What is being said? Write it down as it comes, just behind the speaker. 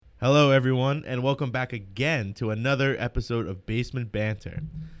Hello, everyone, and welcome back again to another episode of Basement Banter.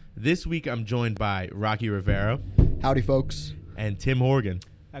 This week, I'm joined by Rocky Rovero. Howdy, folks. And Tim Horgan.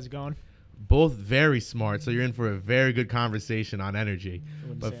 How's it going? Both very smart, so you're in for a very good conversation on energy.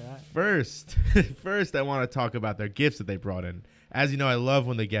 But first, I want to talk about their gifts that they brought in. As you know, I love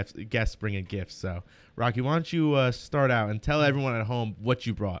when the guests bring in gifts. So, Rocky, why don't you start out and tell everyone at home what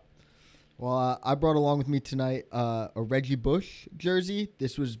you brought? Well, I brought along with me tonight a Reggie Bush jersey.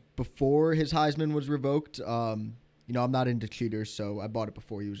 This was before his Heisman was revoked. I'm not into cheaters, so I bought it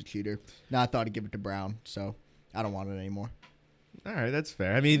before he was a cheater. Now I thought I'd give it to Brown, so I don't want it anymore. All right, that's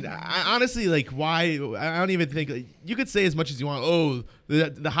fair. I mean, I honestly, why? I don't even think you could say as much as you want. Oh,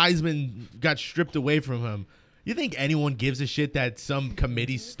 the Heisman got stripped away from him. You think anyone gives a shit that some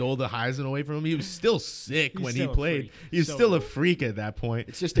committee stole the Heisman away from him? He was still sick when he played. He was still a freak at that point.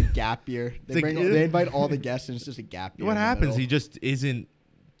 It's just a gap year. They invite all the guests, and it's just a gap year. What happens? He just isn't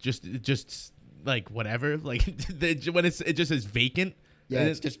just like whatever. Like when it just is vacant. Yeah,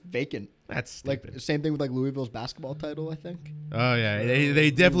 it's just vacant. That's stupid. Like same thing with Louisville's basketball title, I think. Oh yeah,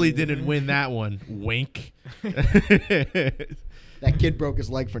 they definitely didn't win that one. Wink. That kid broke his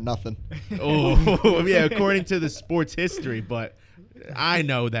leg for nothing. Oh, yeah, according to the sports history, but I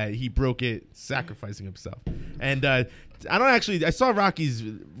know that he broke it sacrificing himself. And I saw Rocky's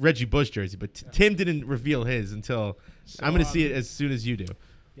Reggie Bush jersey, but Tim didn't reveal his until I'm going to see it as soon as you do.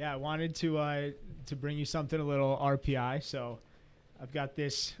 Yeah, I wanted to bring you something a little RPI. So I've got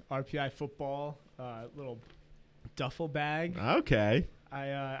this RPI football little duffel bag. Okay.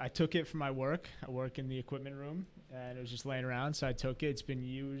 I took it for my work. I work in the equipment room, and it was just laying around, so I took it. It's been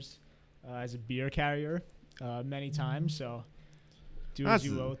used as a beer carrier many times, so do as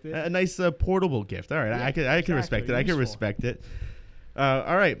you will with it. A nice portable gift. All right, yeah, I can respect it. I can respect it.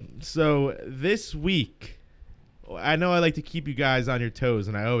 All right, so this week, I know I like to keep you guys on your toes,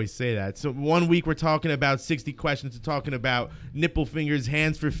 and I always say that. So 1 week we're talking about 60 questions. We're talking about nipple fingers,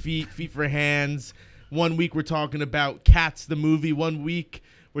 hands for feet, feet for hands. 1 week we're talking about Cats the movie. 1 week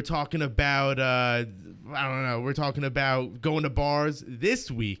we're talking about we're talking about going to bars.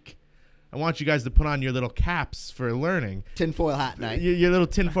 This week I want you guys to put on your little caps for learning. Tinfoil hat night. Your little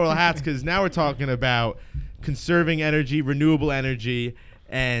tinfoil hats, because now we're talking about conserving energy, renewable energy,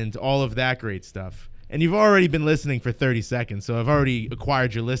 and all of that great stuff. And you've already been listening for 30 seconds, so I've already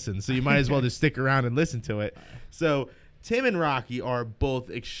acquired your listen. So you might as well just stick around and listen to it. So Tim and Rocky are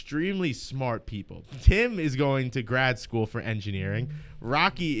both extremely smart people. Tim is going to grad school for engineering.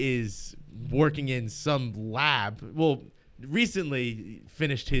 Rocky is working in some lab. Well, recently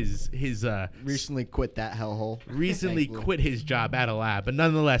finished his recently quit that hellhole. Recently quit his job at a lab, but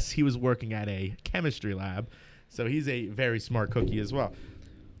nonetheless, he was working at a chemistry lab. So he's a very smart cookie as well.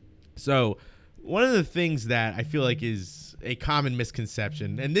 So one of the things that I feel like is a common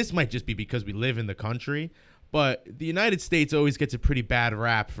misconception, and this might just be because we live in the country, but the United States always gets a pretty bad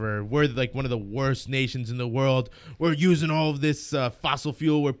rap for we're like one of the worst nations in the world. We're using all of this fossil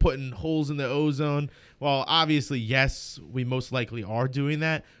fuel. We're putting holes in the ozone. Well, obviously, yes, we most likely are doing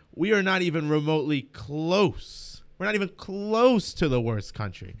that. We are not even remotely close. We're not even close to the worst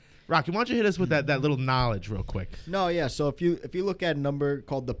country. Rocky, why don't you hit us with that little knowledge real quick? No, yeah. So if you look at a number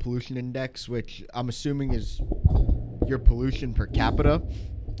called the pollution index, which I'm assuming is your pollution per capita,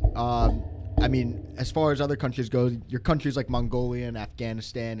 I mean, as far as other countries go, your countries like Mongolia and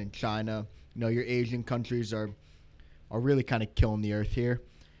Afghanistan and China, your Asian countries are really kind of killing the earth here.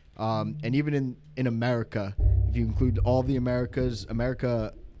 And even in America, if you include all the Americas,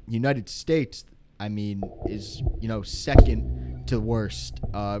 United States, I mean, is, second to worst,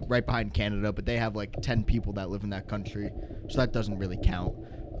 right behind Canada, but they have like 10 people that live in that country. So that doesn't really count.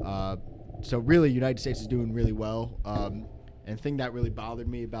 So really, United States is doing really well. And the thing that really bothered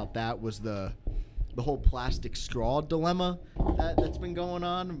me about that was the whole plastic straw dilemma that's been going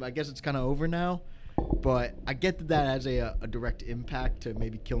on. I guess it's kind of over now. But I get that has a direct impact to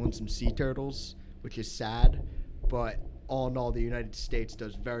maybe killing some sea turtles, which is sad. But all in all, the United States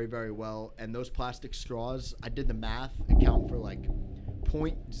does very, very well. And those plastic straws, I did the math, account for like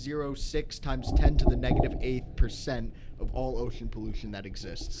 0.06 times 10 to the negative 8% of all ocean pollution that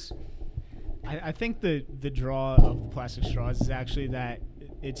exists. I think the draw of the plastic straws is actually that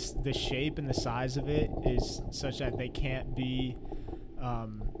it's the shape and the size of it is such that they can't be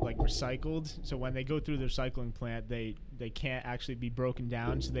recycled. So when they go through the recycling plant, they can't actually be broken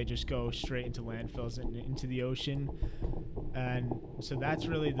down, so they just go straight into landfills and into the ocean. And so that's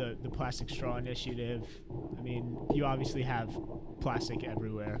really the plastic straw initiative. I mean, you obviously have plastic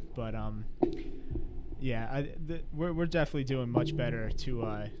everywhere, but we're definitely doing much better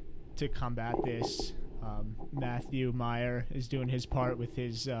to combat this. Matthew Meyer is doing his part with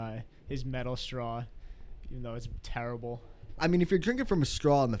his metal straw, even though it's terrible. I mean, if you're drinking from a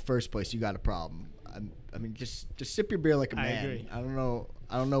straw in the first place, you got a problem. I mean, just sip your beer like a man. I agree. I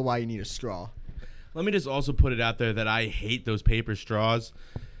don't know why you need a straw. Let me just also put it out there that I hate those paper straws.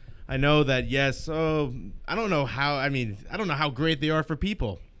 I know that, yes, I don't know how great they are for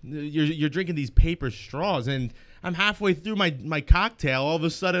people. You're drinking these paper straws, and I'm halfway through my cocktail. All of a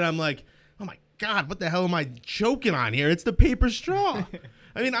sudden, I'm like, oh my God, what the hell am I choking on here? It's the paper straw.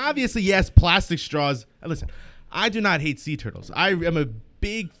 I mean, obviously, yes, plastic straws. Listen, I do not hate sea turtles. I am a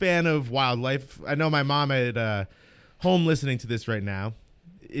big fan of wildlife. I know my mom at home listening to this right now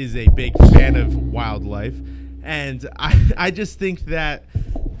is a big fan of wildlife. And I just think that,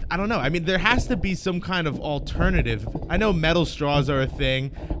 I don't know. I mean, there has to be some kind of alternative. I know metal straws are a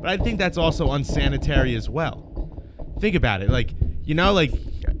thing, but I think that's also unsanitary as well. Think about it. Like, you know, like,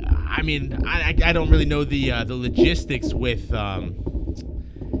 I mean, I don't really know the logistics with,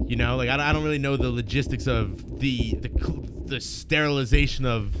 you know, like, I don't really know the logistics of the sterilization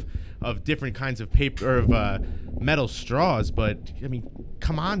of different kinds of paper, of metal straws, but, I mean,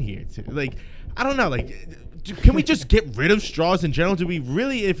 come on here. Like, I don't know, like, can we just get rid of straws in general? Do we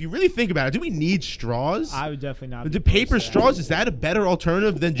really, if you really think about it, do we need straws? I would definitely not. The paper straws, is that a better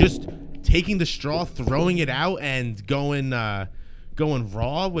alternative than just taking the straw, throwing it out, and going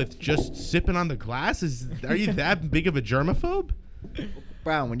raw with just sipping on the glass? Are you that big of a germaphobe?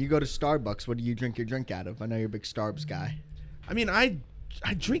 Brown, when you go to Starbucks, what do you drink your drink out of? I know you're a big Starbucks guy. I mean, I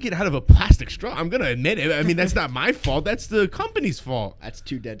drink it out of a plastic straw. I'm going to admit it. I mean, that's not my fault. That's the company's fault. That's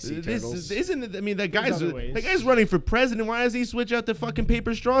two dead sea turtles. Isn't it? I mean, that guy's running for president. Why does he switch out the fucking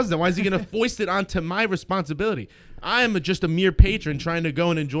paper straws then? Why is he going to foist it onto my responsibility? I am just a mere patron trying to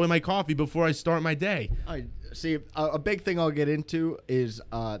go and enjoy my coffee before I start my day. See, a big thing I'll get into is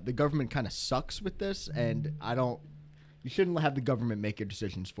the government kind of sucks with this, and you shouldn't have the government make your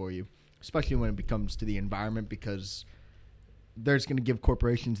decisions for you, especially when it comes to the environment, because they're just going to give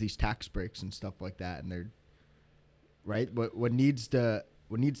corporations these tax breaks and stuff like that, and they're right. What needs to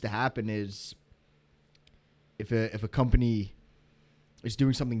happen is if a company is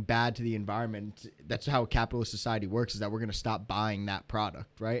doing something bad to the environment, that's how a capitalist society works, is that we're going to stop buying that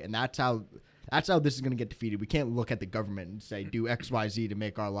product, right? And that's how this is going to get defeated. We can't look at the government and say, do X, Y, Z to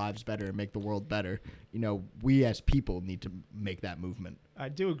make our lives better and make the world better. You know, we as people need to make that movement. I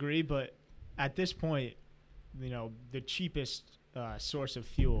do agree, but at this point, you know, the cheapest source of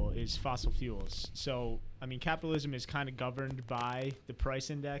fuel is fossil fuels. So, I mean, capitalism is kind of governed by the price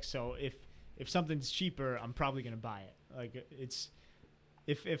index. So if something's cheaper, I'm probably going to buy it. Like, it's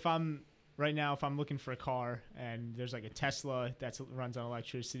if I'm right now, if I'm looking for a car and there's like a Tesla that runs on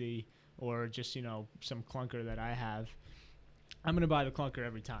electricity, or just, you know, some clunker that I have, I'm going to buy the clunker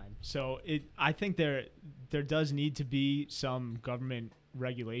every time. So I think there does need to be some government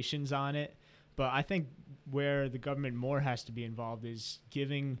regulations on it. But I think where the government more has to be involved is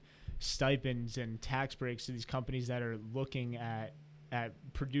giving stipends and tax breaks to these companies that are looking at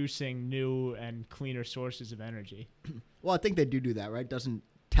producing new and cleaner sources of energy. Well, I think they do that, right? Doesn't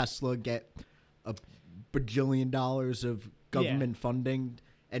Tesla get a bajillion dollars of government funding?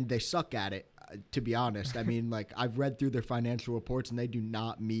 And they suck at it, to be honest. I mean, like, I've read through their financial reports, and they do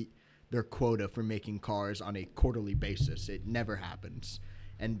not meet their quota for making cars on a quarterly basis. It never happens.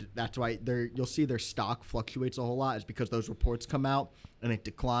 And that's why you'll see their stock fluctuates a whole lot, is because those reports come out and it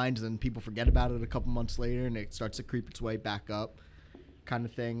declines, and then people forget about it a couple months later, and it starts to creep its way back up, kind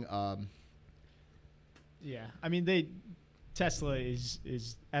of thing. Yeah, I mean, Tesla is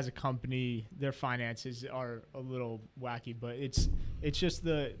as a company, their finances are a little wacky, but it's just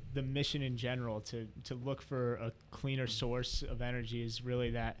the mission in general to look for a cleaner source of energy is really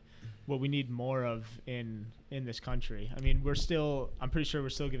that what we need more of in this country. I mean, I'm pretty sure we're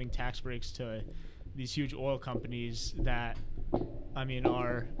still giving tax breaks to these huge oil companies that, I mean,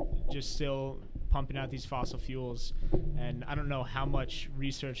 are just still pumping out these fossil fuels. And I don't know how much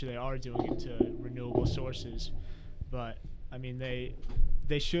research they are doing into renewable sources, but I mean,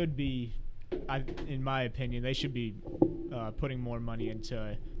 they should be, in my opinion, they should be putting more money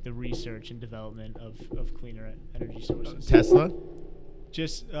into the research and development of cleaner energy sources. Tesla?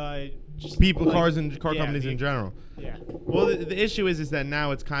 Just people, like, cars, and car companies in general. Yeah. Well, the issue is that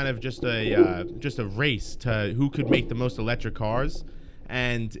now it's kind of just a race to who could make the most electric cars,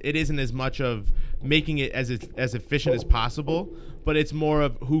 and it isn't as much of making it as efficient as possible, but it's more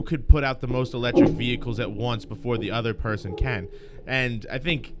of who could put out the most electric vehicles at once before the other person can. And I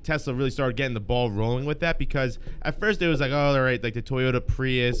think Tesla really started getting the ball rolling with that, because at first it was like, oh, all right, like the Toyota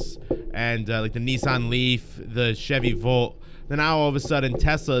Prius and like the Nissan Leaf, the Chevy Volt. Then now all of a sudden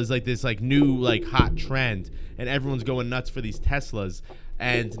Tesla is like this like new like hot trend, and everyone's going nuts for these Teslas.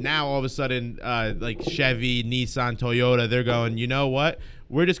 And now all of a sudden, like Chevy, Nissan, Toyota, they're going, you know what?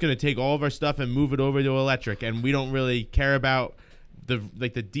 We're just going to take all of our stuff and move it over to electric, and we don't really care about the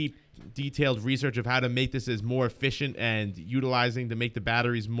detailed research of how to make this as more efficient and utilizing to make the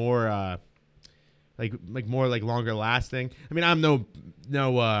batteries more more longer lasting. I mean, I'm no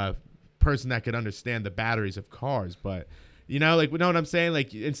person that could understand the batteries of cars, but you know what I'm saying?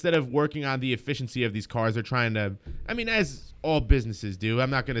 Like, instead of working on the efficiency of these cars, they're trying to, I mean, as all businesses do. I'm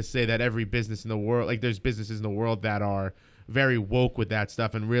not going to say that every business in the world, like there's businesses in the world that are very woke with that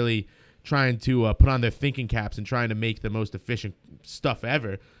stuff and really trying to put on their thinking caps and trying to make the most efficient stuff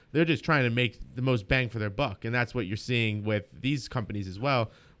ever. They're just trying to make the most bang for their buck. And that's what you're seeing with these companies as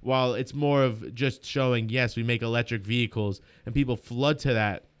well. While it's more of just showing, yes, we make electric vehicles, and people flood to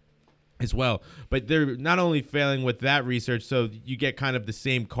that as well. But they're not only failing with that research, so you get kind of the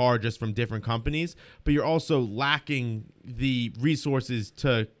same car just from different companies, but you're also lacking the resources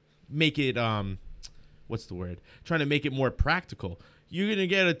to make it, trying to make it more practical. You're going to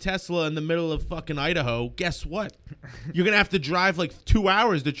get a Tesla in the middle of fucking Idaho. Guess what? You're going to have to drive like 2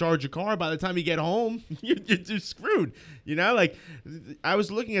 hours to charge a car. By the time you get home, you're just screwed. You know, like I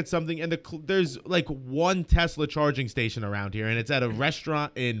was looking at something, and there's like one Tesla charging station around here, and it's at a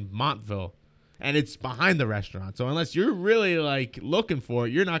restaurant in Montville, and it's behind the restaurant. So unless you're really like looking for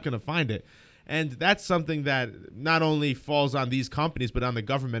it, you're not going to find it. And that's something that not only falls on these companies, but on the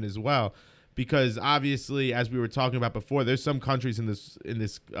government as well. Because obviously, as we were talking about before, there's some countries in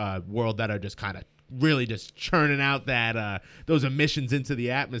this world that are just kind of really just churning out that those emissions into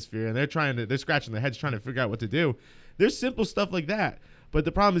the atmosphere, and they're scratching their heads trying to figure out what to do. There's simple stuff like that, but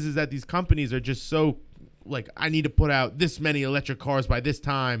the problem is that these companies are just so like, I need to put out this many electric cars by this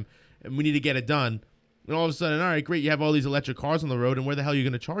time, and we need to get it done. And all of a sudden, all right, great, you have all these electric cars on the road, and where the hell are you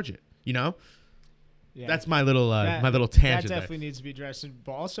going to charge it? You know? Yeah. That's my little tangent. That definitely needs to be addressed.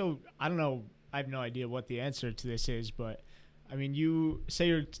 But also, I don't know. I have no idea what the answer to this is. But I mean, you say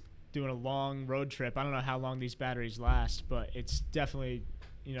you're doing a long road trip. I don't know how long these batteries last, but it's definitely,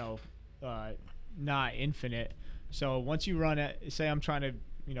 not infinite. So once you run it, say I'm trying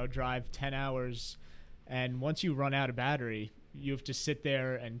to, drive 10 hours, and once you run out of battery, you have to sit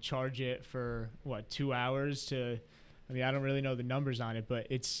there and charge it for 2 hours to. I mean, I don't really know the numbers on it, but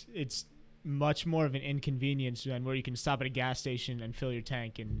it's much more of an inconvenience than where you can stop at a gas station and fill your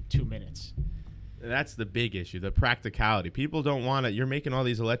tank in 2 minutes. That's the big issue, the practicality. People don't want it. You're making all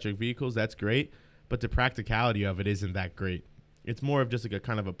these electric vehicles, that's great, but the practicality of it isn't that great. It's more of just like a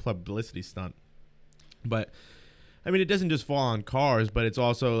kind of a publicity stunt. But I mean, it doesn't just fall on cars, but it's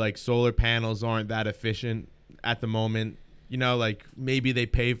also like solar panels aren't that efficient at the moment. You know, like maybe they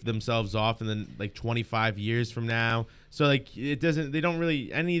pay themselves off and then like 25 years from now. So like they don't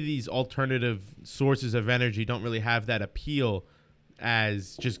really, any of these alternative sources of energy don't really have that appeal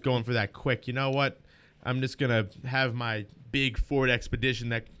as just going for that quick, you know what? I'm just going to have my big Ford Expedition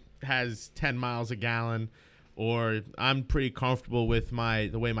that has 10 miles a gallon, or I'm pretty comfortable with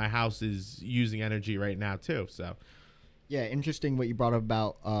the way my house is using energy right now too. So yeah, interesting what you brought up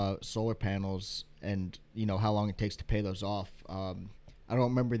about solar panels and how long it takes to pay those off. I don't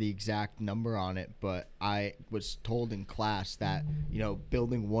remember the exact number on it, but I was told in class that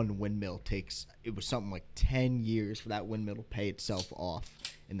building one windmill it was something like 10 years for that windmill to pay itself off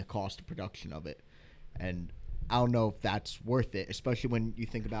in the cost of production of it. And I don't know if that's worth it, especially when you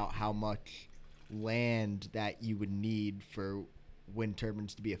think about how much land that you would need for wind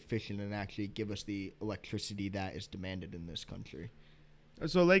turbines to be efficient and actually give us the electricity that is demanded in this country.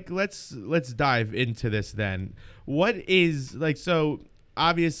 So let's dive into this then. What is so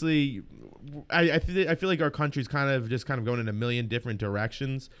obviously I feel like our country's kind of going in a million different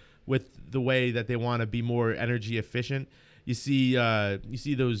directions with the way that they want to be more energy efficient. You see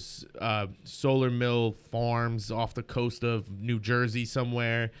those solar mill farms off the coast of New Jersey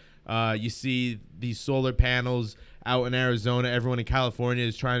somewhere. You see these solar panels out in Arizona. Everyone in California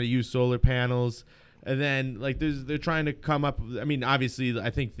is trying to use solar panels. And then they're trying to come up. I mean, obviously,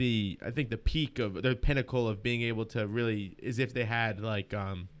 I think the peak of the pinnacle of being able to really is if they had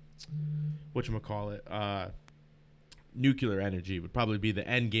nuclear energy would probably be the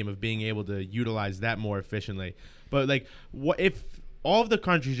end game of being able to utilize that more efficiently. But what if all of the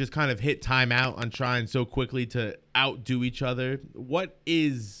countries just kind of hit timeout on trying so quickly to outdo each other? What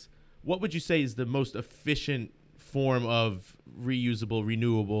would you say is the most efficient form of reusable,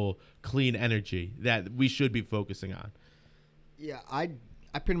 renewable, clean energy that we should be focusing on? Yeah, I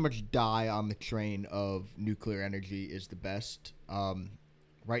pretty much die on the train of nuclear energy is the best.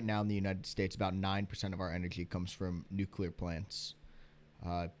 right now in the United States, about 9% of our energy comes from nuclear plants.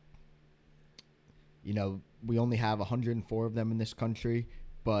 We only have 104 of them in this country,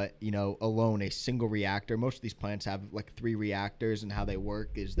 but, alone a single reactor, most of these plants have like 3 reactors, and how they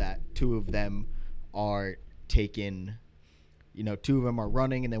work is that 2 of them are taken, 2 of them are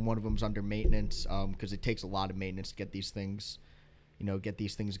running, and then 1 of them's under maintenance, because it takes a lot of maintenance to get these things,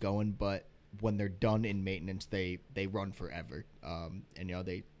 going. But when they're done in maintenance, they run forever.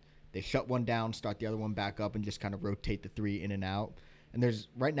 They shut one down, start the other one back up, and just kind of rotate the 3 in and out. And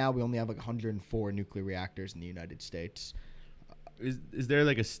right now we only have like 104 nuclear reactors in the United States. Is there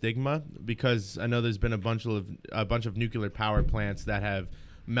like a stigma? Because I know there's been a bunch of nuclear power plants that have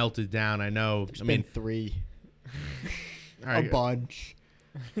melted down. There's been 3. All right. A bunch.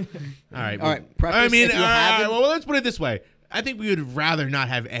 All right. All right. Preface, well, let's put it this way. I think we would rather not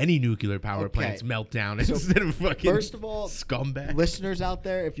have any nuclear power plants melt down instead of fucking first of all, scumbag. Listeners out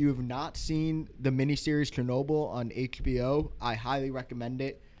there, if you have not seen the miniseries Chernobyl on HBO, I highly recommend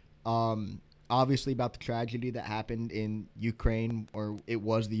it. Obviously about the tragedy that happened in Ukraine, or it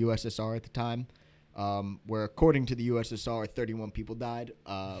was the USSR at the time, where according to the USSR, 31 people died,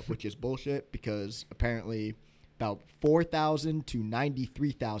 which is bullshit, because apparently about 4,000 to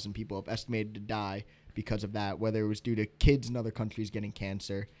 93,000 people have estimated to die because of that, whether it was due to kids in other countries getting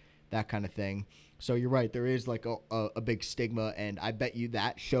cancer, that kind of thing. So you're right, there is like a big stigma, and I bet you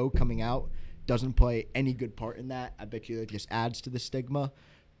that show coming out doesn't play any good part in that. I bet you that just adds to the stigma.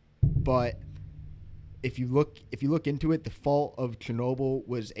 But if you look into it, the fault of Chernobyl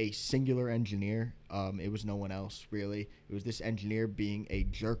was a singular engineer. It was no one else, really. It was this engineer being a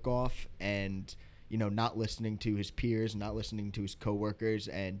jerk off and not listening to his peers, not listening to his coworkers,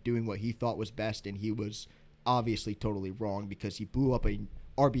 and doing what he thought was best. And he was obviously totally wrong, because he blew up a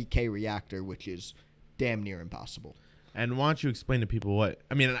RBK reactor, which is damn near impossible. And why don't you explain to people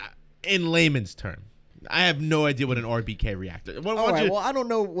in layman's term? I have no idea what an RBK reactor is. Well, I don't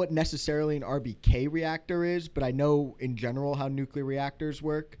know what necessarily an RBK reactor is, but I know in general how nuclear reactors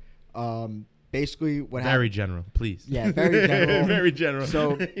work. Basically, very general, please. Yeah, very general. Very general.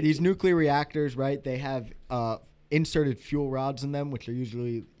 So these nuclear reactors, right? They have inserted fuel rods in them, which are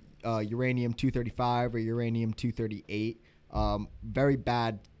usually uranium-235 or uranium-238. Very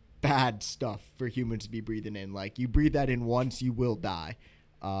bad stuff for humans to be breathing in. Like, you breathe that in once, you will die.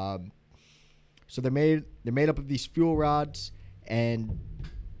 So they're made up of these fuel rods, and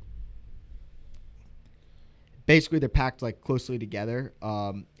basically they're packed like closely together,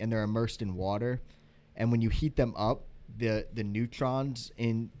 and they're immersed in water. And when you heat them up, the neutrons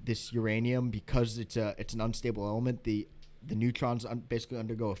in this uranium, because it's an unstable element, the neutrons basically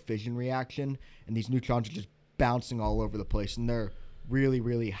undergo a fission reaction, and these neutrons are just bouncing all over the place, and they're really,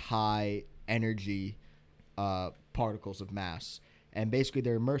 really high energy particles of mass. And basically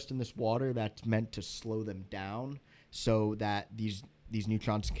they're immersed in this water that's meant to slow them down, so that these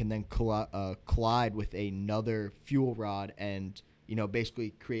neutrons can then collide with another fuel rod and,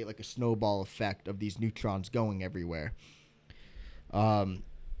 basically create like a snowball effect of these neutrons going everywhere.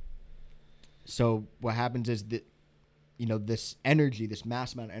 So what happens is that, this energy, this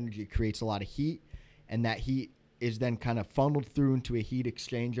mass amount of energy, creates a lot of heat, and that heat is then kind of funneled through into a heat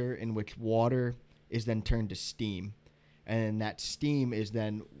exchanger, in which water is then turned to steam. And that steam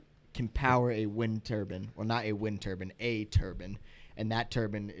can power a wind turbine, or not a wind turbine, a turbine. And that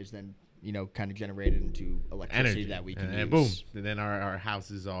turbine is then, kind of generated into electricity energy that we can use. And boom. And then our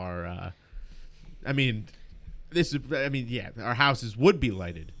houses are, our houses would be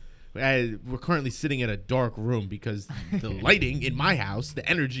lighted. We're currently sitting in a dark room because the lighting in my house, the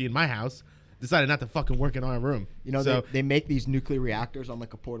energy in my house, decided not to fucking work in our room. They make these nuclear reactors on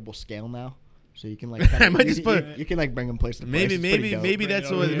like a portable scale now. So you can like you can like bring them place to place. Maybe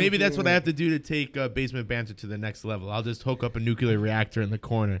that's what I have to do to take basement banter to the next level. I'll just hook up a nuclear reactor in the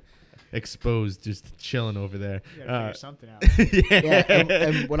corner, exposed, just chilling over there. You gotta figure something out. Yeah,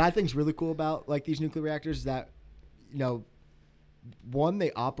 and what I think is really cool about like these nuclear reactors is that, one,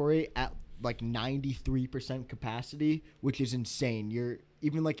 they operate at like 93% capacity, which is insane.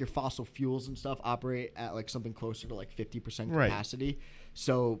 Even like your fossil fuels and stuff operate at like something closer to like 50% capacity. Right.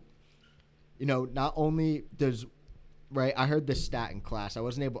 So, not only does, right, I heard this stat in class. I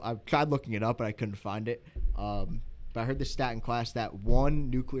tried looking it up, but I couldn't find it. But I heard this stat in class that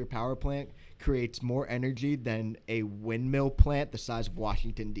one nuclear power plant creates more energy than a windmill plant the size of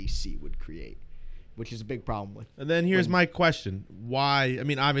Washington, D.C. would create, which is a big problem with. And then here's my question. Why?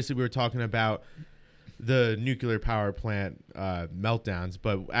 Obviously we were talking about the nuclear power plant meltdowns,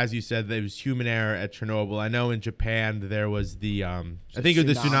 but as you said, there was human error at Chernobyl. I know in Japan there was the I think it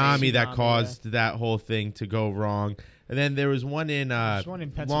was the tsunami that caused that whole thing to go wrong. And then there was one in There's one in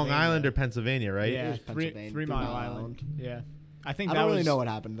Long Pennsylvania. Island or Pennsylvania, right? Yeah, was Pennsylvania, 3 Mile Island. Yeah, I think I that don't really was know what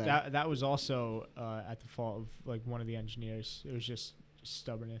happened there. that was also at the fault of like one of the engineers. It was just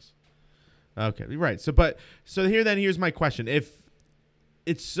stubbornness. Okay, right. So here's my question. If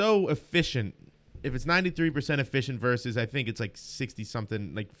it's so efficient, if it's 93% efficient versus I think it's like 60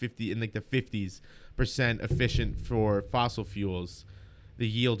 something, like 50 in like the 50s% efficient for fossil fuels, the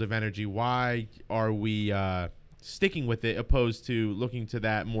yield of energy, why are we sticking with it opposed to looking to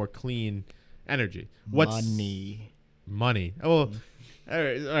that more clean energy? Money. Oh, well, all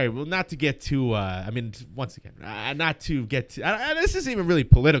right. Well, not to get too. Once again, not to get. This isn't even really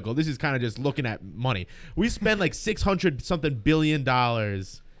political. This is kind of just looking at money. We spend like $600 billion on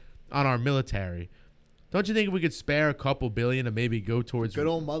our military. Don't you think if we could spare a couple billion and maybe go towards Good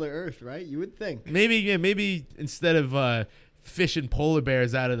old Mother Earth, right? You would think. Maybe instead of fishing polar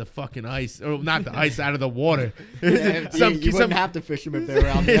bears out of the fucking ice, or not the ice, out of the water. You wouldn't have to fish them if they were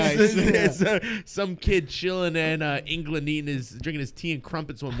out the ice. Some kid chilling in England drinking his tea and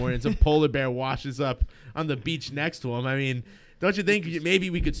crumpets one morning, and some polar bear washes up on the beach next to him. I mean, don't you think maybe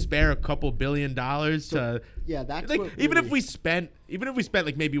we could spare a couple $1 billion to? Yeah, that's like what even really, if we spent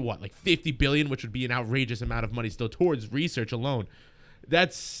like maybe like $50 billion, which would be an outrageous amount of money still towards research alone.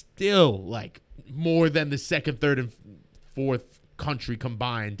 That's still like more than the second, third, and fourth country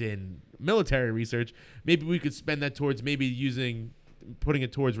combined in military research. Maybe we could spend that towards putting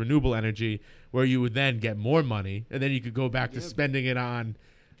it towards renewable energy, where you would then get more money, and then you could go back to spending it on.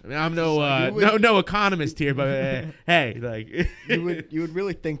 I mean, I'm no economist here, but hey, like you would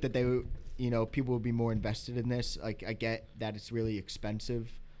really think that they would, people would be more invested in this. Like, I get that it's really expensive,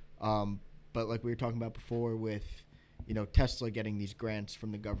 but like we were talking about before with, Tesla getting these grants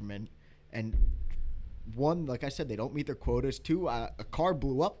from the government, and one, like I said, they don't meet their quotas. Two, a car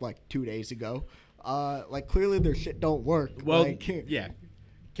blew up like 2 days ago. Like, clearly their shit don't work. Well, like, yeah.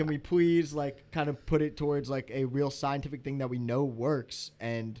 Can we please like kind of put it towards like a real scientific thing that we know works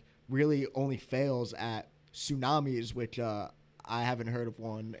and really only fails at tsunamis, which I haven't heard of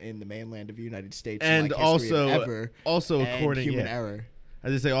one in the mainland of the United States. And in, like, history of ever, and according human error.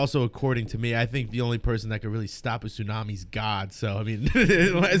 As I say, also according to me, I think the only person that could really stop a tsunami is God. So I mean,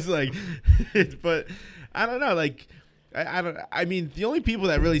 it's like, but I don't know. Like, I mean, the only people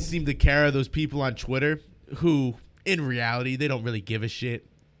that really seem to care are those people on Twitter who, in reality, they don't really give a shit.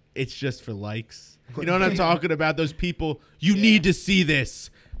 It's just for likes. You know what I'm talking about? Those people, you need to see this.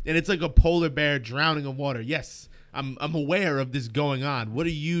 And it's like a polar bear drowning in water. Yes, I'm aware of this going on. What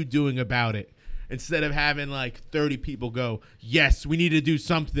are you doing about it? Instead of having like 30 people go, yes, we need to do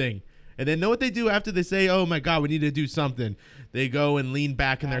something. And then know what they do after they say, oh my God, we need to do something? They go and lean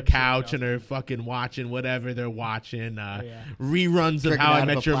back in their couch and are fucking watching whatever they're watching. Reruns of How I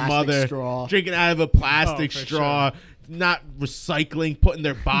Met Your Mother. Drinking out of a plastic straw. Sure. Not recycling, putting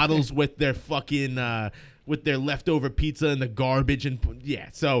their bottles with their fucking, with their leftover pizza in the garbage. And yeah,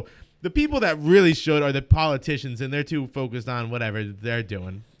 so the people that really should are the politicians, and they're too focused on whatever they're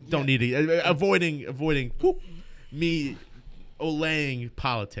doing. Don't need to avoiding me olaying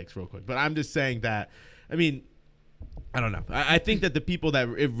politics real quick. But I'm just saying that, I mean, I don't know. I think that the people that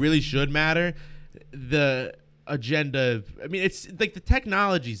it really should matter, the agenda, I mean, it's like the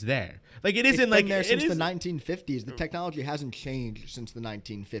technology's there. Like, it isn't like there since the 1950s. The technology hasn't changed since the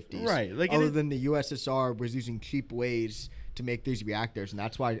 1950s. Right. Like, other than the USSR was using cheap ways to make these reactors, and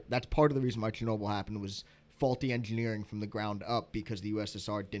that's part of the reason why Chernobyl happened was faulty engineering from the ground up, because the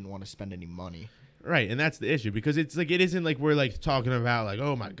USSR didn't want to spend any money. Right, and that's the issue, because it's like, it isn't like we're like talking about like,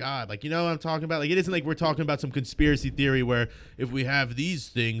 oh my God, like, you know what I'm talking about? Like, it isn't like we're talking about some conspiracy theory where if we have these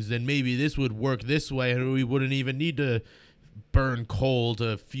things, then maybe this would work this way and we wouldn't even need to burn coal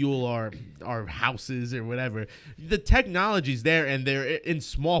to fuel our houses or whatever. The technology's there, and they're in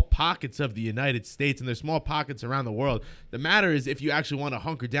small pockets of the United States, and there's small pockets around the world. The matter is if you actually want to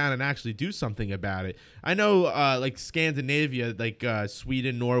hunker down and actually do something about it. I know like Scandinavia, like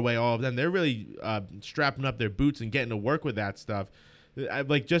Sweden, Norway, all of them, they're really strapping up their boots and getting to work with that stuff.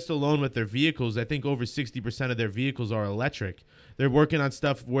 Like, just alone with their vehicles, I think over 60% of their vehicles are electric. They're working on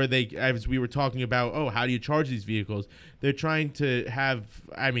stuff where they, as we were talking about, oh, how do you charge these vehicles? They're trying to have,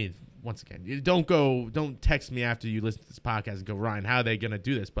 I mean, once again, don't text me after you listen to this podcast and go, Ryan, how are they going to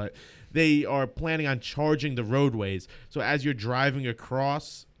do this? But they are planning on charging the roadways. So as you're driving down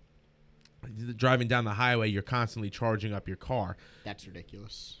the highway, you're constantly charging up your car. That's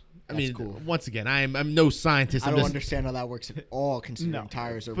ridiculous. I mean, cool. Once again, I'm no scientist. I don't understand how that works at all, considering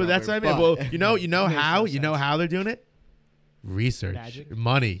tires are rubber. But that's what I mean. Well, you know how they're doing it? Research. Magic.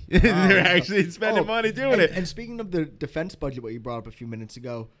 Money. They're actually spending money doing it. And speaking of the defense budget, what you brought up a few minutes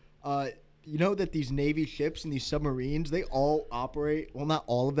ago, you know that these Navy ships and these submarines, they all operate, well, not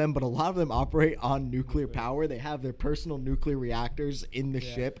all of them, but a lot of them operate on nuclear power. They have their personal nuclear reactors in the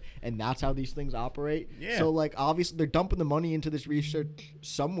ship, and that's how these things operate. Yeah. So, like, obviously, they're dumping the money into this research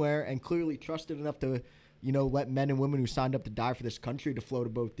somewhere and clearly trusted enough to, you know, let men and women who signed up to die for this country to float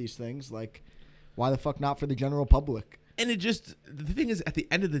aboard these things. Like, why the fuck not for the general public? And the thing is, at the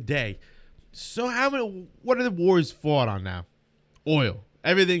end of the day, so what are the wars fought on now? Oil.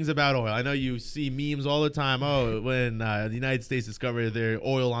 Everything's about oil. I know you see memes all the time. Oh, when the United States discovered their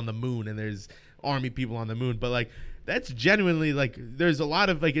oil on the moon and there's army people on the moon. But, like, that's genuinely, like, there's a lot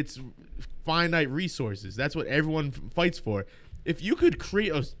of, like, it's finite resources. That's what everyone fights for. If you could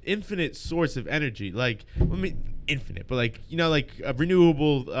create an infinite source of energy, like, infinite, but, like, you know, like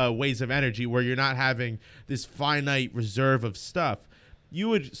renewable ways of energy where you're not having this finite reserve of stuff, you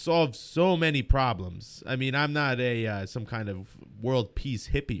would solve so many problems. I mean, I'm not some kind of world peace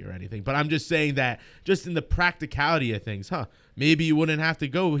hippie or anything, but I'm just saying that just in the practicality of things, maybe you wouldn't have to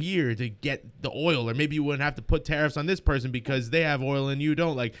go here to get the oil, or maybe you wouldn't have to put tariffs on this person because they have oil and you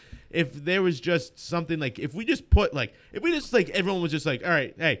don't. Like, if there was just something, like, if we just everyone was just like, all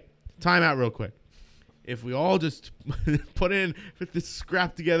right, hey, time out real quick. If we all just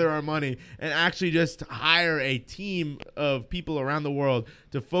scrap together our money and actually just hire a team of people around the world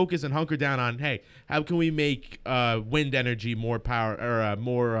to focus and hunker down on, hey, how can we make wind energy more power or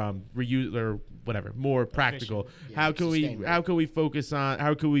more reuse or whatever, more practical? Yeah, how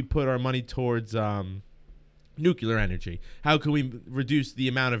can we put our money towards nuclear energy? How can we reduce the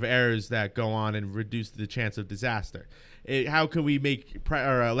amount of errors that go on and reduce the chance of disaster? How can we make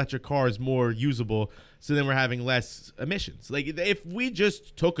our electric cars more usable so then we're having less emissions? Like, if we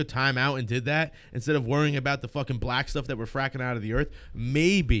just took a time out and did that instead of worrying about the fucking black stuff that we're fracking out of the earth,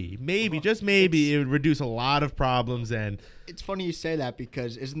 maybe, just maybe, it would reduce a lot of problems. And it's funny you say that,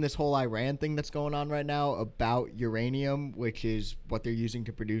 because isn't this whole Iran thing that's going on right now about uranium, which is what they're using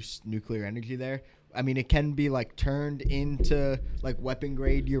to produce nuclear energy there? I mean, it can be, like, turned into, like,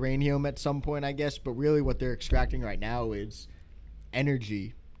 weapon-grade uranium at some point, I guess. But really what they're extracting right now is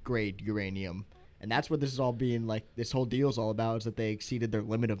energy-grade uranium. And that's what this is all being, like, this whole deal is all about, is that they exceeded their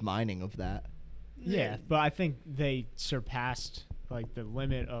limit of mining of that. Yeah, but I think they surpassed, like, the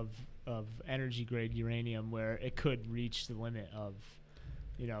limit of energy-grade uranium where it could reach the limit of,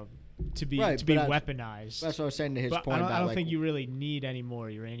 you know, to be weaponized. That's what I was saying to his but point. I don't think you really need any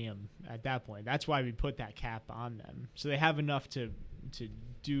more uranium at that point. That's why we put that cap on them, so they have enough to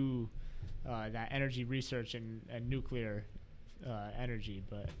do that energy research and nuclear energy.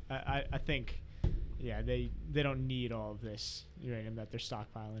 But I think, yeah, they don't need all of this uranium that they're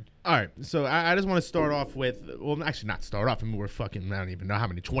stockpiling. all right, so I just want to start off with, well, actually not start off. I mean, we're fucking, I don't even know how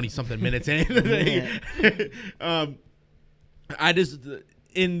many 20-something minutes in.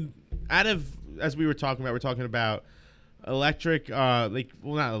 As we were talking about, we're talking about electric, not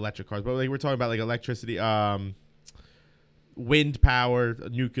electric cars, but, like, we're talking about, like, electricity, wind power,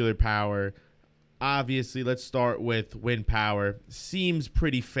 nuclear power. Obviously, let's start with wind power. Seems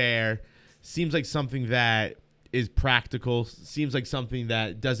pretty fair. Seems like something that is practical. Seems like something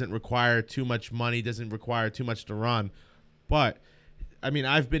that doesn't require too much money, doesn't require too much to run. But I mean,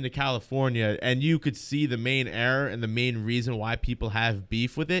 I've been to California, and you could see the main error and the main reason why people have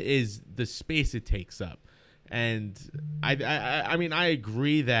beef with it is the space it takes up. And I mean, I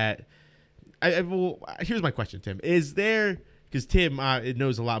agree that. Well, here's my question, Tim. Is there, because Tim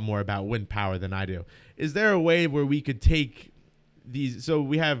knows a lot more about wind power than I do, is there a way where we could take these? So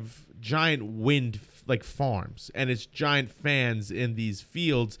we have giant wind like farms, and it's giant fans in these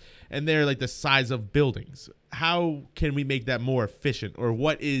fields, and they're like the size of buildings. How can we make that more efficient, or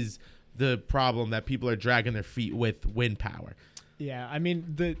what is the problem that people are dragging their feet with wind power? Yeah, I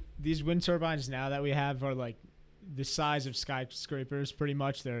mean, these wind turbines now that we have are like the size of skyscrapers, pretty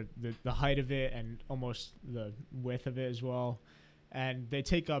much. They're the height of it and almost the width of it as well, and they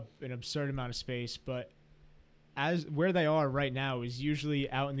take up an absurd amount of space. But as where they are right now is usually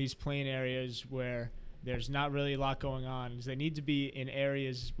out in these plain areas where there's not really a lot going on. They need to be in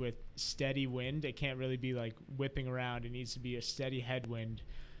areas with steady wind. It can't really be like whipping around. It needs to be a steady headwind.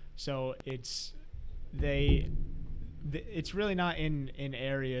 So it's really not in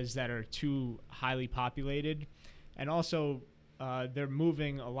areas that are too highly populated. And also they're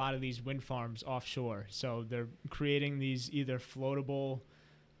moving a lot of these wind farms offshore. So they're creating these either floatable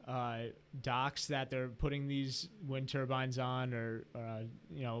docks that they're putting these wind turbines on, or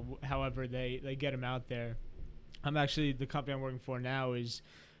however they get them out there. The company I'm working for now is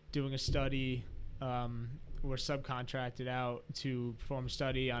doing a study. We're subcontracted out to perform a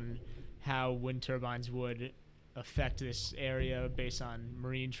study on how wind turbines would affect this area based on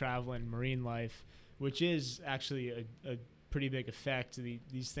marine travel and marine life, which is actually a pretty big effect.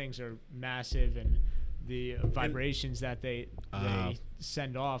 These things are massive, and the vibrations that they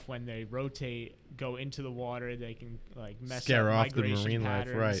send off when they rotate go into the water. They can like mess Scare up off the migration marine life,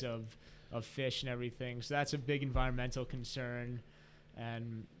 patterns right. of fish and everything. So that's a big environmental concern.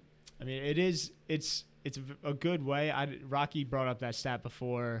 And I mean, it's a good way. Rocky brought up that stat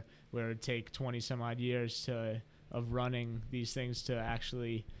before, where it would take 20 some odd years of running these things to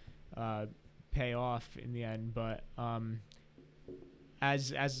actually pay off in the end. But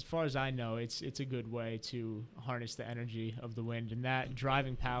as far as I know, it's a good way to harness the energy of the wind, and that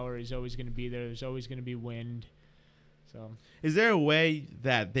driving power is always going to be there. There's always going to be wind. So, is there a way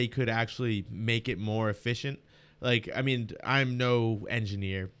that they could actually make it more efficient? Like, I mean, I'm no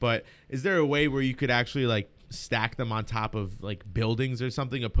engineer, but is there a way where you could actually like stack them on top of like buildings or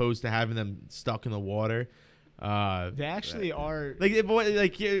something, opposed to having them stuck in the water? They actually are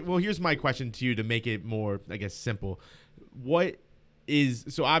well, here's my question to you to make it more, I guess, simple.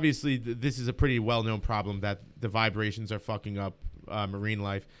 So obviously this is a pretty well-known problem that the vibrations are fucking up marine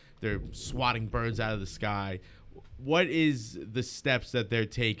life. They're swatting birds out of the sky. What is the steps that they're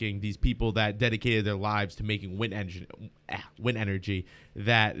taking, these people that dedicated their lives to making wind energy,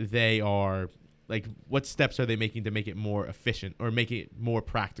 that they are like, what steps are they making to make it more efficient or make it more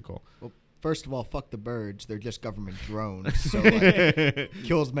practical? Well, first of all, fuck the birds. They're just government drones. So like,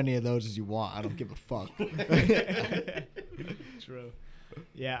 kill as many of those as you want. I don't give a fuck. True.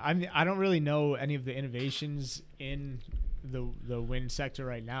 Yeah, I don't really know any of the innovations in the wind sector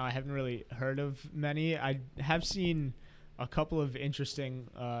right now. I haven't really heard of many. I have seen a couple of interesting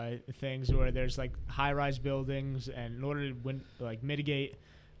things where there's like high-rise buildings, and in order to mitigate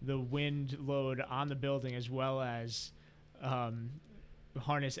the wind load on the building, as well as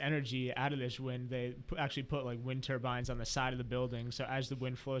harness energy out of this wind, they actually put like wind turbines on the side of the building. So as the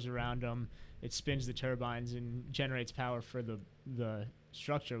wind flows around them, it spins the turbines and generates power for the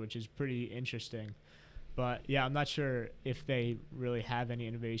structure, which is pretty interesting. But yeah, I'm not sure if they really have any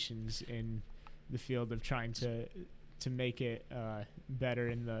innovations in the field of trying to make it better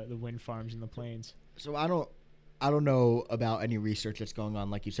in the wind farms in the plains. So I don't know about any research that's going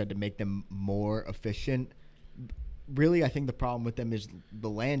on, like you said, to make them more efficient. Really, I think the problem with them is the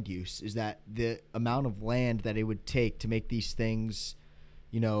land use, is that the amount of land that it would take to make these things,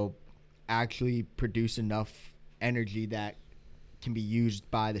 actually produce enough energy that can be used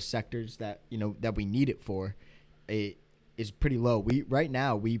by the sectors that we need it for, it is pretty low. Right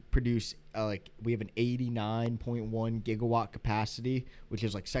now we produce we have an 89.1 gigawatt capacity, which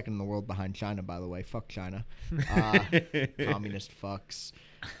is like second in the world behind China, by the way. Fuck China. Communist fucks.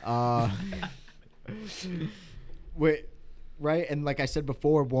 Right, and like I said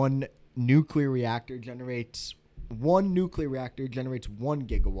before, one nuclear reactor generates 1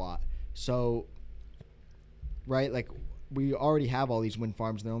 gigawatt. So, right, like we already have all these wind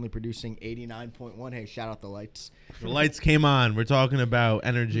farms, and they're only producing 89.1. Hey, shout out the lights. The lights came on. We're talking about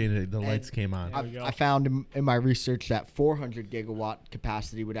energy, and the lights came on. I found in my research that 400 gigawatt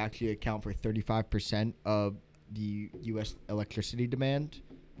capacity would actually account for 35% of the U.S. electricity demand,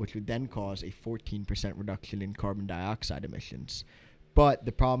 which would then cause a 14% reduction in carbon dioxide emissions. But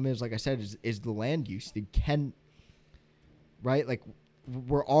the problem is, like I said, is the land use. Right? Like,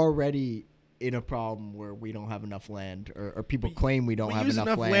 we're already in a problem where we don't have enough land, or people claim we don't have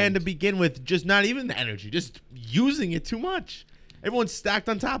enough land to begin with, just not even the energy, just using it too much. Everyone's stacked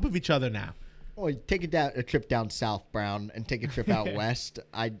on top of each other now. Well, take a trip down south, Brown, and take a trip out west.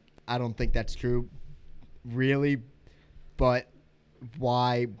 I don't think that's true, really. But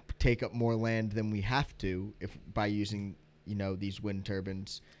why take up more land than we have to by using these wind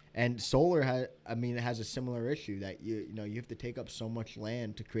turbines? And solar has a similar issue, that you have to take up so much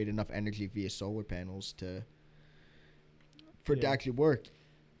land to create enough energy via solar panels for it to actually work.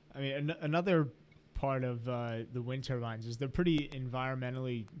 I mean, another part of the wind turbines is they're pretty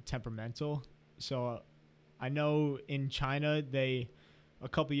environmentally temperamental. So I know in China, a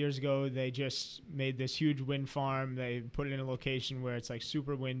couple years ago, they just made this huge wind farm. They put it in a location where it's like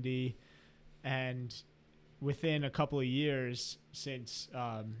super windy, and within a couple of years, since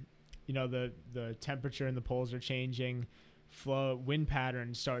the temperature in the poles are changing, wind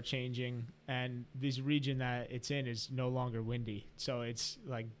patterns start changing, and this region that it's in is no longer windy, so it's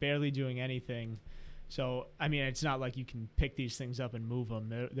like barely doing anything. So I mean, it's not like you can pick these things up and move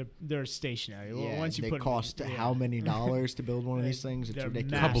them. They're stationary. Yeah, once you they put cost how many dollars to build one of these things? It's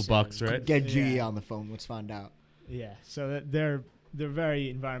ridiculous. A couple bucks, right? Get GE on the phone. Let's find out. Yeah, so they're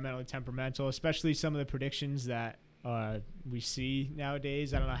very environmentally temperamental, especially some of the predictions that we see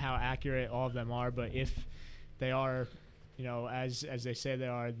nowadays. I don't know how accurate all of them are, but if they are, as they say they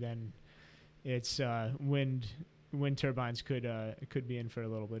are, then it's wind turbines could be in for a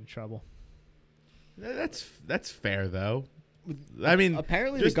little bit of trouble. That's fair though. I mean,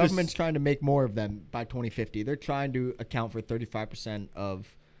 apparently the government's trying to make more of them by 2050. They're trying to account for 35%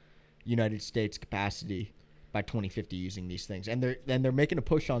 of United States capacity by 2050 using these things, and they're making a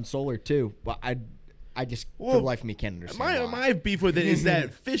push on solar too. But I just for the life of me can't understand. My beef with it is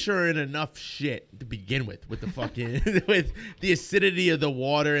that fish are in enough shit to begin with the fucking with the acidity of the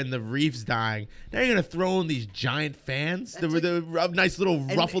water and the reefs dying. Now you're gonna throw in these giant fans, the nice little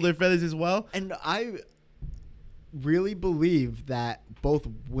ruffle their feathers as well. And I really believe that both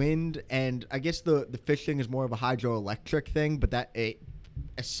wind and I guess the fishing is more of a hydroelectric thing, but that it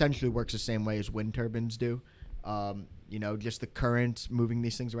essentially works the same way as wind turbines do. Just the currents moving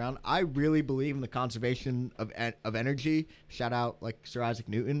these things around. I really believe in the conservation of energy. Shout out like Sir Isaac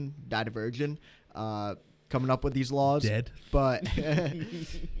Newton, died a virgin, coming up with these laws. Dead. But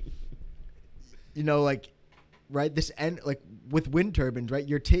right, this end like with wind turbines, right?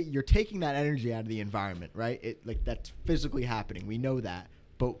 You're taking that energy out of the environment, right? That's physically happening. We know that.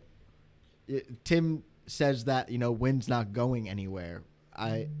 But Tim says that wind's not going anywhere.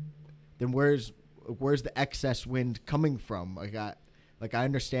 Then where's the excess wind coming from? I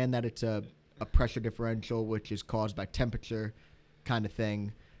understand that it's a pressure differential which is caused by temperature kind of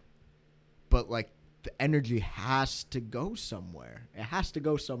thing, but the energy has to go somewhere. It has to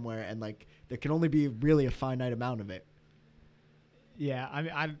go somewhere, and there can only be really a finite amount of it. Yeah, I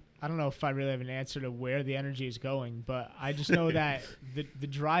mean, I don't know if I really have an answer to where the energy is going, but I just know that the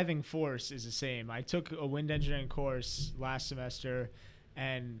driving force is the same. I took a wind engineering course last semester,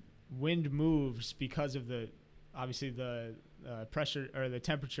 and wind moves because of the pressure or the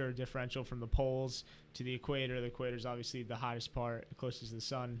temperature differential from the poles to the equator. The equator is obviously the hottest part, closest to the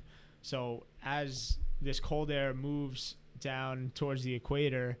sun. So as this cold air moves down towards the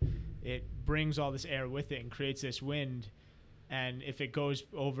equator, it brings all this air with it and creates this wind. And if it goes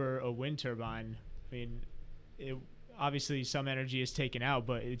over a wind turbine, I mean, obviously some energy is taken out,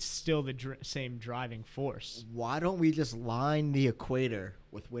 but it's still the same driving force. Why don't we just line the equator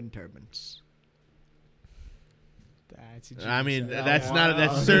with wind turbines? That's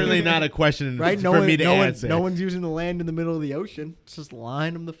certainly not a question right? for me to answer. No one's using the land in the middle of the ocean. Let's just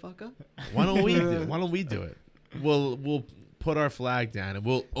line them the fuck up. Why don't we do it? We'll put our flag down and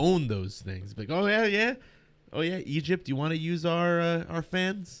we'll own those things. Like, oh yeah, Egypt, you want to use our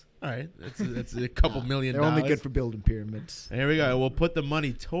fans? All right, that's a couple $1 million. They're only good for building pyramids. There we go. We'll put the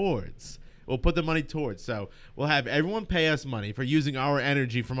money towards. So we'll have everyone pay us money for using our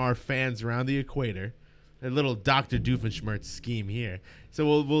energy from our fans around the equator. A little Dr. Doofenshmirtz scheme here. So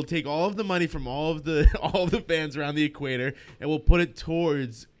we'll take all of the money from all of the fans around the equator and we'll put it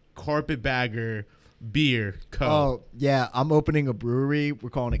towards Carpetbagger Beer Co. Oh yeah, I'm opening a brewery.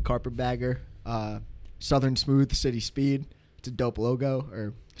 We're calling it Carpetbagger. Southern Smooth City Speed. It's a dope logo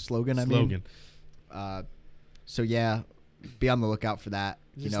or slogan. So yeah, be on the lookout for that.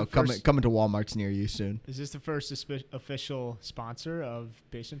 Coming to Walmart's near you soon. Is this the first official sponsor of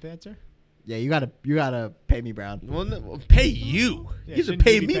Basement Banter? Yeah, you gotta pay me, Brown. Well, pay you. Yeah, you should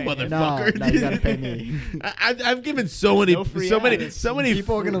pay me, motherfucker. No, you gotta pay me. I've given so many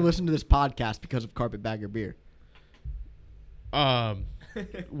people are gonna listen to this podcast because of Carpetbagger Beer.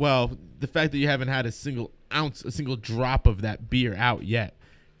 Well, the fact that you haven't had a single drop of that beer out yet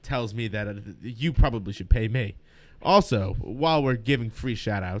tells me that you probably should pay me. Also, while we're giving free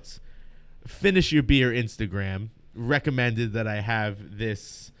shout-outs, Finish Your Beer Instagram recommended that I have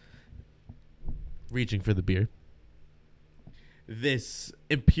this, reaching for the beer, this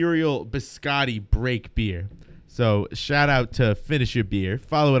Imperial Biscotti Break beer. So shout out to Finish Your Beer.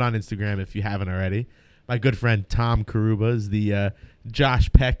 Follow it on Instagram if you haven't already. My good friend Tom Karuba is the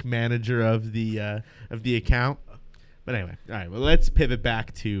Josh Peck manager of the account. But anyway, all right. Well, let's pivot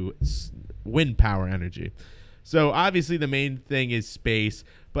back to wind power energy. So obviously the main thing is space,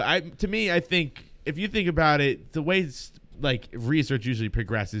 but I think if you think about it, the way research usually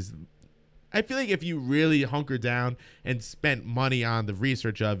progresses, I feel like if you really hunker down and spent money on the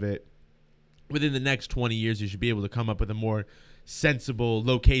research of it, within the next 20 years, you should be able to come up with a more sensible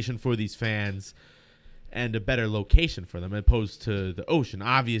location for these fans and a better location for them as opposed to the ocean.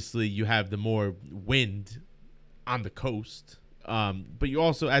 Obviously, you have the more wind on the coast, but you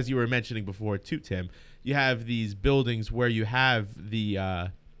also, as you were mentioning before too, Tim, you have these buildings where you have the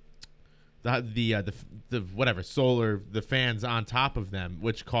solar, the fans on top of them,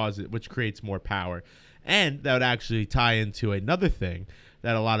 which creates more power. And that would actually tie into another thing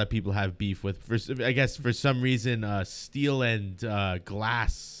that a lot of people have beef with. I guess for some reason, steel and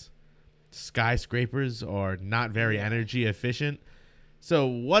glass skyscrapers are not very energy efficient. So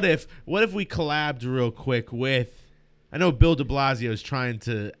what if we collabed real quick with, I know Bill de Blasio is trying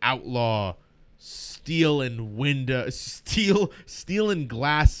to outlaw steel and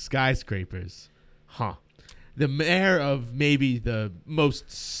glass skyscrapers. Huh. The mayor of maybe the most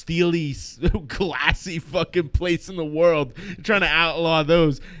steely, glassy fucking place in the world trying to outlaw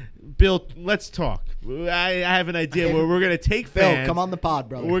those. Bill, let's talk. I have an idea where we're gonna take fans. Bill, come on the pod,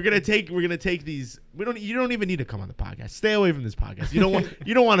 brother. We're gonna take these. You don't even need to come on the podcast. Stay away from this podcast. You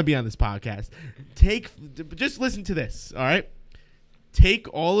don't want to be on this podcast. Just listen to this. All right.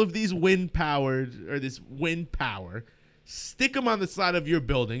 Take all of these wind power, stick them on the side of your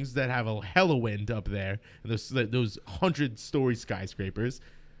buildings that have a hella wind up there, and those 100-story skyscrapers.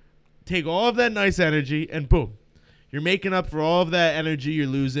 Take all of that nice energy, and boom, you're making up for all of that energy you're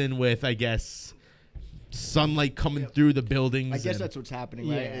losing with, I guess, sunlight coming through the buildings. I guess that's what's happening,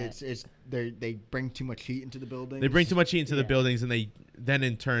 right? It's they bring too much heat into the buildings. They bring too much heat into the buildings, and they then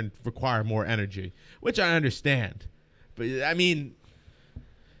in turn require more energy, which I understand. But I mean,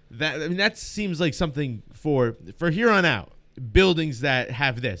 that seems like something for here on out. Buildings that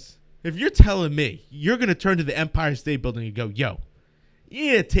have this. If you're telling me you're gonna turn to the Empire State Building and go, yo,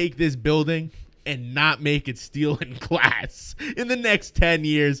 you need to take this building and not make it steel and glass in the next 10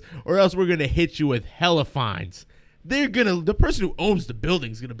 years, or else we're gonna hit you with hella fines. The person who owns the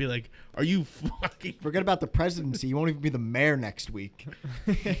building is gonna be like, are you fucking? Forget about the presidency. You won't even be the mayor next week.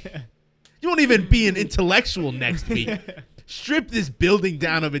 You won't even be an intellectual next week. Strip this building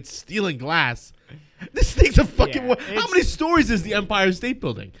down of its steel and glass. This thing's a fucking. How many stories is the Empire State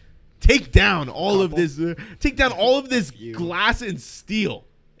Building? Take down all of this. Take down all of this glass and steel.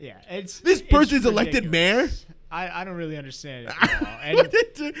 Yeah, this person's elected mayor. I don't really understand it at all.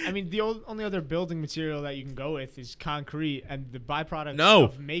 And, I mean, the only other building material that you can go with is concrete, and the byproduct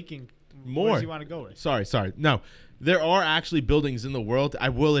of making more. Where do you want to go with? Sorry. No, there are actually buildings in the world. I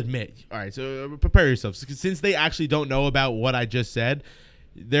will admit. All right, so prepare yourselves, since they actually don't know about what I just said.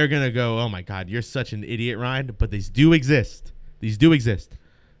 They're gonna go, oh my God, you're such an idiot, Ryan. But these do exist.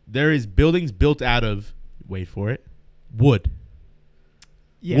 There is buildings built out of, wait for it, wood.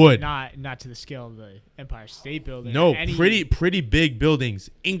 Yeah, wood. Not to the scale of the Empire State Building. No, pretty big buildings.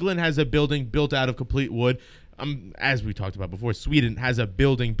 England has a building built out of complete wood. As we talked about before, Sweden has a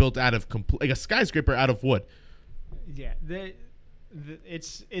building built out of like a skyscraper out of wood. Yeah,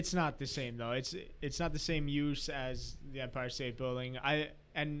 it's not the same though. It's not the same use as the Empire State Building.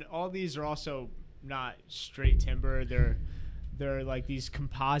 And all these are also not straight timber. They're like these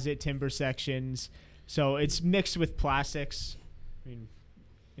composite timber sections. So it's mixed with plastics. I mean,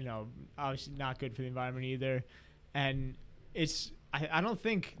 obviously not good for the environment either. And I don't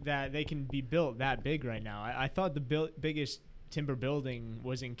think that they can be built that big right now. I thought the biggest timber building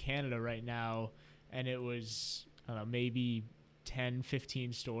was in Canada right now, and it was, I don't know, maybe 10,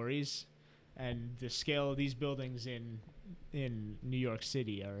 15 stories. And the scale of these buildings in New York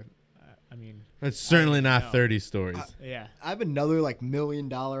City are, it's certainly not 30 stories. Yeah. I have another $1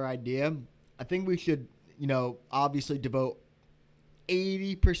 million idea. I think we should, obviously devote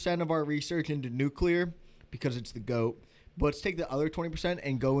 80% of our research into nuclear because it's the GOAT. But let's take the other 20%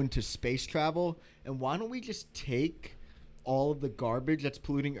 and go into space travel. And why don't we just take all of the garbage that's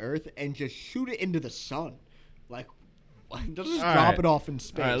polluting Earth and just shoot it into the sun? Like, just drop it off in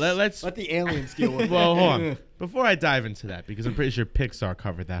space. All right, let the aliens deal with it. Well, hold on. Before I dive into that, because I'm pretty sure Pixar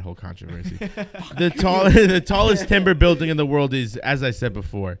covered that whole controversy. The tallest timber building in the world is, as I said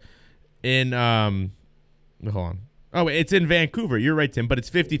before, in hold on. Oh, wait, it's in Vancouver. You're right, Tim, but it's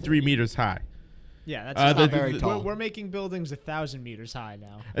 53 meters high. Yeah, that's not very tall. We're making buildings 1,000 meters high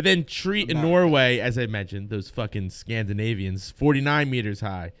now. And then Treat in Norway, as I mentioned, those fucking Scandinavians, 49 meters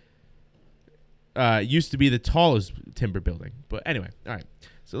high. Used to be the tallest timber building. But anyway, all right.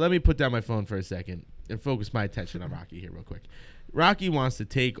 So let me put down my phone for a second and focus my attention on Rocky here real quick. Rocky wants to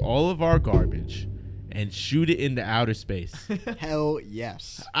take all of our garbage and shoot it into outer space. Hell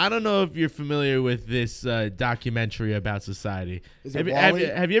yes. I don't know if you're familiar with this documentary about society. Have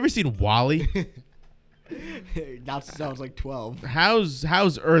you ever seen WALL-E? That sounds like 12.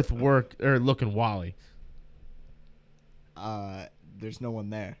 How's Earth looking WALL-E? There's no one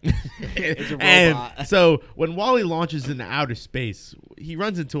there. It's a robot. And so when WALL-E launches into outer space, he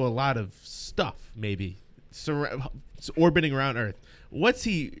runs into a lot of stuff, maybe orbiting around Earth. What's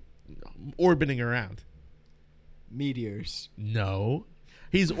he orbiting around? Meteors. No.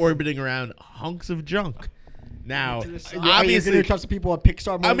 He's orbiting around hunks of junk. Now, To the side. Are you obviously, gonna trust the people at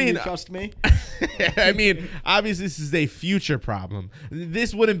Pixar more I than mean, you trust me? I mean, obviously, this is a future problem.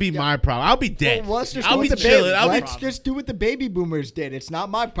 This wouldn't be my problem. I'll be dead. Well, let's just I'll do be what the chilling. let's just do what the baby boomers did. It's not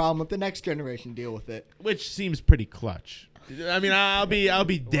my problem. Let the next generation deal with it. Which seems pretty clutch. I mean, I'll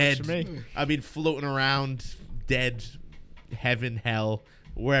be dead. for me. I'll be floating around, dead, heaven, hell,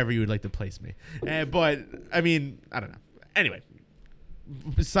 wherever you would like to place me. But I mean, I don't know. Anyway,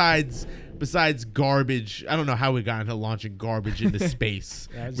 besides garbage, I don't know how we got into launching garbage into space.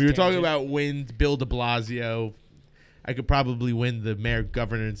 That was We were talking tangent. about wind, Bill de Blasio. I could probably win the mayor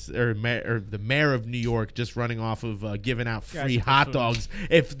governance or the mayor of New York just running off of giving out free Guys, hot buffoon. dogs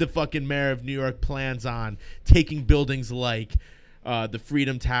if the fucking mayor of New York plans on taking buildings like the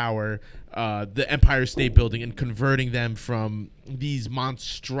Freedom Tower, the Empire State Building, and converting them from these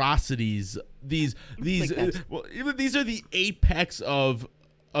monstrosities. These these are the apex of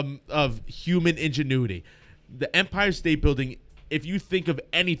human ingenuity. The Empire State Building. If you think of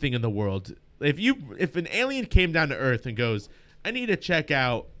anything in the world, if an alien came down to Earth and goes, I need to check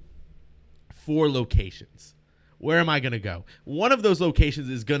out 4 locations. Where am I going to go? One of those locations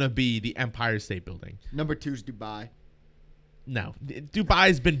is going to be the Empire State Building. Number 2 is Dubai. No.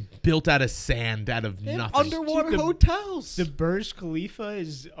 Dubai's been built out of sand, out of They have nothing. underwater Dude, the- hotels. The Burj Khalifa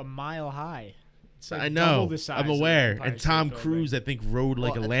is a mile high. It's like I double know. the size I'm of the aware. Empire And State Tom Building. Cruise, I think, rode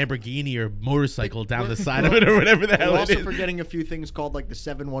like Well, a Lamborghini or motorcycle down the side we're- of it or whatever the hell We're it also is. forgetting a few things called like the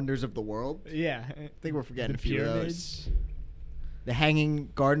 7 wonders of the world. Yeah. I think we're forgetting The a few of those. pyramids. The Hanging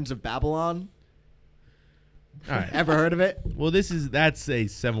Gardens of Babylon. All right. Ever heard of it? Well, that's a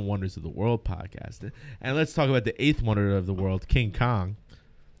 7 Wonders of the World podcast. And let's talk about the 8th wonder of the world, King Kong.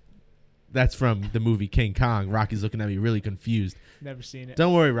 That's from the movie King Kong. Rocky's looking at me really confused. Never seen it.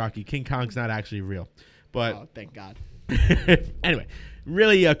 Don't worry, Rocky. King Kong's not actually real. But Oh, thank God. anyway,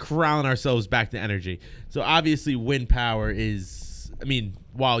 really corralling ourselves back to energy. So obviously wind power is, I mean,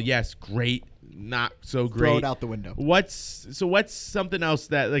 while yes, great, not so great. Throw it out the window. What's something else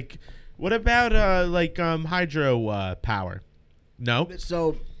that like, what about hydro power? No?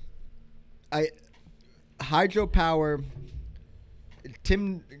 So, hydropower.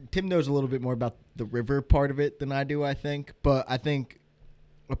 Tim knows a little bit more about the river part of it than I do, I think. But I think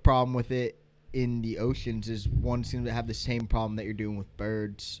a problem with it in the oceans is one seems to have the same problem that you're doing with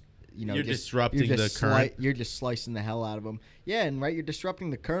birds. You know, You're disrupting the current. You're just slicing the hell out of them. Yeah, and right, you're disrupting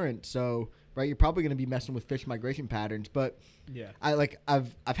the current. So, right, you're probably going to be messing with fish migration patterns. But Yeah.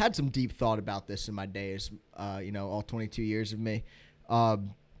 I've had some deep thought about this in my days. All 22 years of me.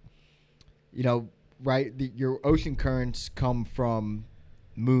 Right, your ocean currents come from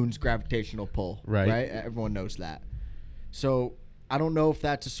moon's gravitational pull. Right. Everyone knows that. So I don't know if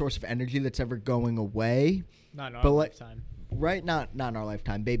that's a source of energy that's ever going away. Not in our But like- lifetime. Right, not in our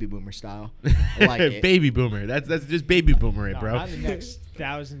lifetime, baby boomer style. I like it. Baby boomer. That's just baby boomer, it, No, bro. not in the next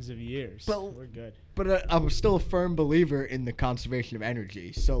thousands of years. But- We're good. But I'm still a firm believer in the conservation of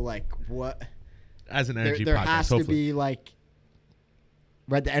energy. So like, what? As an There, energy there podcast, has to hopefully. be like,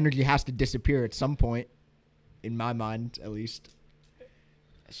 right? The energy has to disappear at some point, in my mind, at least.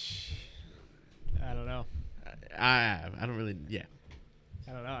 I don't know. I don't really. Yeah.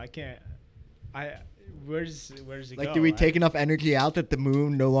 I don't know. I can't. Where does it Like, go? do we take enough energy out that the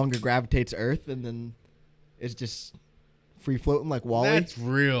moon no longer gravitates Earth, and then it's just free floating like Wall-E? That's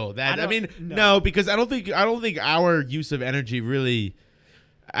real. I don't- mean, no. no, because I don't think our use of energy really.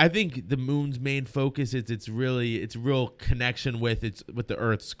 I think the moon's main focus is its real connection with the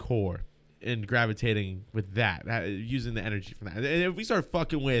Earth's core and gravitating with that, using the energy from that. And if we start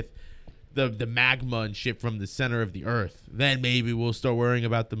fucking with the magma and shit from the center of the Earth, then maybe we'll start worrying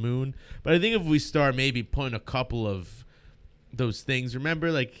about the moon. But I think if we start maybe putting a couple of those things,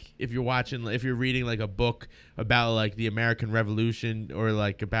 remember, like if you're reading like a book about like the American Revolution or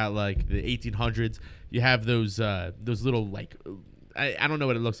like about like the 1800s, you have those little like I don't know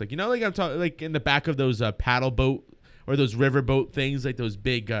what it looks like. You know, like I'm talking like in the back of those paddle boat or those river boat things, like those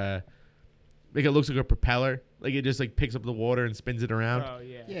big like it looks like a propeller, like it just like picks up the water and spins it around. Oh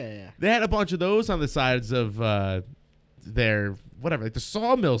yeah. Yeah. They had a bunch of those on the sides of their whatever, like the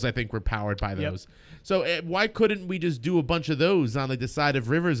sawmills. I think were powered by Yep. those. So why couldn't we just do a bunch of those on like the side of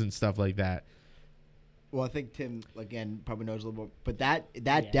rivers and stuff like that? Well, I think Tim again probably knows a little more, but that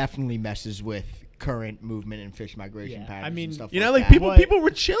Yeah. definitely messes with current movement and fish migration Yeah, patterns. I mean, and stuff You know, like like that. people What- people were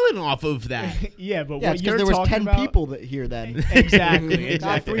chilling off of that. Yeah, but Yeah, what it's you're because there was talking 10 about, people here then. Exactly, Not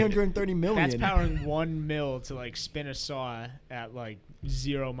exactly. 330 million. That's powering 1 mil to like spin a saw at like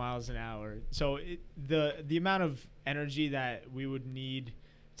 0 miles an hour. So the amount of energy that we would need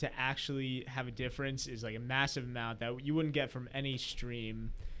to actually have a difference is like a massive amount that you wouldn't get from any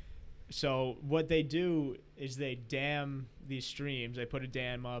stream. So what they do is they dam these streams. They put a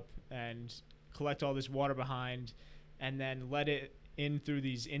dam up and collect all this water behind, and then let it in through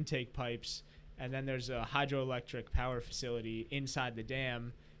these intake pipes. And then there's a hydroelectric power facility inside the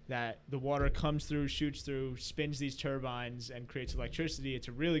dam that the water comes through, shoots through, spins these turbines, and creates electricity. It's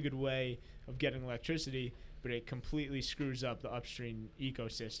a really good way of getting electricity, but it completely screws up the upstream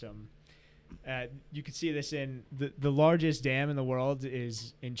ecosystem. You can see this in the largest dam in the world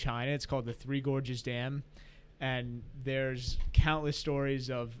is in China. It's called the Three Gorges Dam. And there's countless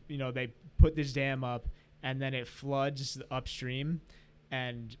stories of, they put this dam up and then it floods upstream,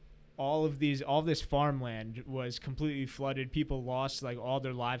 and all this farmland was completely flooded. People lost like all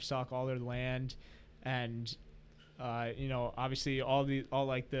their livestock, all their land, and obviously all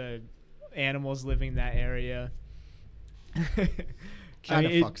the animals living in that area. China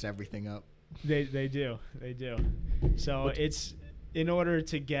fucks everything up. They do. So it's in order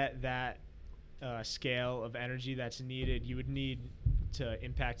to get that scale of energy that's needed, you would need to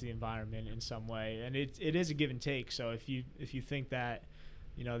impact the environment in some way, and it is a give and take. So if you think that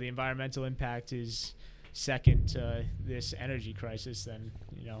the environmental impact is second to this energy crisis, then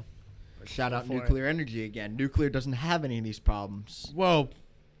shout out nuclear energy again. Nuclear doesn't have any of these problems. Well,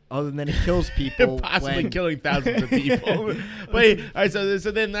 other than it kills people, possibly killing thousands of people. Wait, all right. So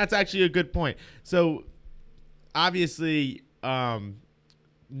then that's actually a good point. So obviously,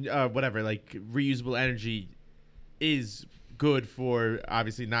 whatever, like reusable energy is good for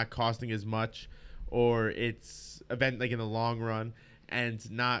obviously not costing as much, or it's like in the long run,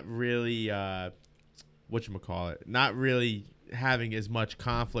 and not really not really having as much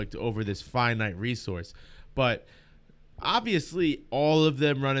conflict over this finite resource. But obviously all of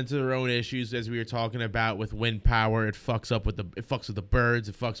them run into their own issues, as we were talking about with wind power. It fucks with the birds,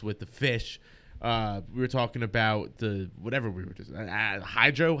 it fucks with the fish. We were talking about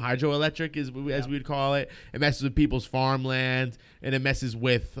hydroelectric as we would call it. It messes with people's farmland, and it messes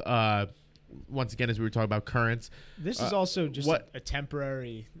with once again, as we were talking about, currents. This is also just a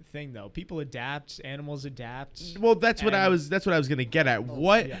temporary thing, though. People adapt, animals adapt. Well, that's what I was going to get at.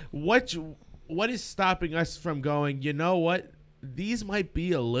 What is stopping us from going, you know what? These might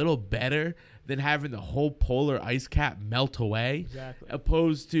be a little better than having the whole polar ice cap melt away. Exactly.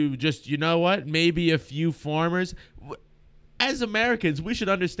 Opposed to just, you know what? Maybe a few farmers. As Americans, we should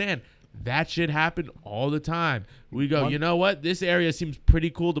understand that shit happen all the time. We go, you know what? This area seems pretty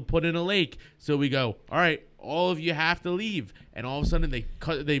cool to put in a lake. So we go, all right, all of you have to leave. And all of a sudden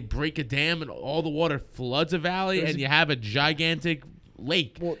they break a dam and all the water floods a valley, and you have a gigantic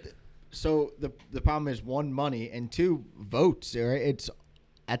lake. Well, so the problem is, one, money, and two, votes. Right? It's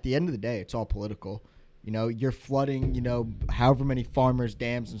at the end of the day, it's all political. You're flooding, however many farmers,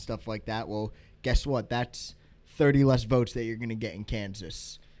 dams, and stuff like that. Well, guess what? That's 30 less votes that you're going to get in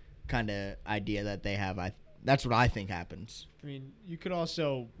Kansas. Kind of idea that they have. That's what I think happens. I mean, you could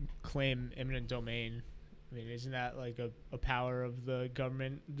also claim eminent domain. I mean, isn't that like a power of the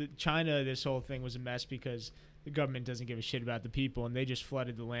government? China, this whole thing was a mess because the government doesn't give a shit about the people, and they just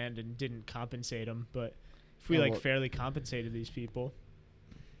flooded the land and didn't compensate them. But if we fairly compensated these people,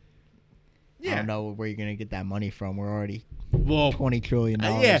 I don't know where you're gonna get that money from. We're already $20 trillion.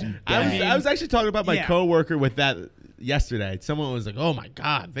 I was actually talking about my coworker with that yesterday. Someone was like, "Oh my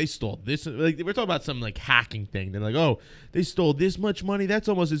God, they stole this." Like, we're talking about some like hacking thing. They're like, "Oh, they stole this much money. That's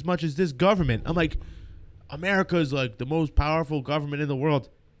almost as much as this government." I'm like, America is like the most powerful government in the world,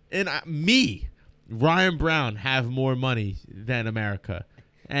 and Ryan Brown, have more money than America.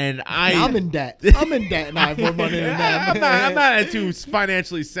 And I'm in debt. I'm in debt, and I have more money than them. I'm not too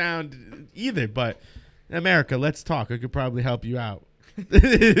financially sound either, but America, let's talk. I could probably help you out.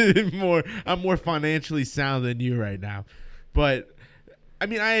 I'm more financially sound than you right now. But I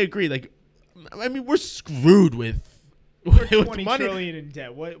mean, I agree. Like, I mean, we're screwed with $20 money. trillion in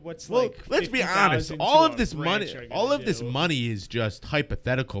debt. What's let's be honest. All of this money is just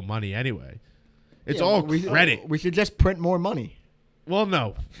hypothetical money anyway. It's all credit. We should just print more money. Well,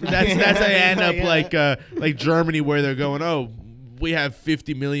 no. That's how you end up like Germany, where they're going, oh, we have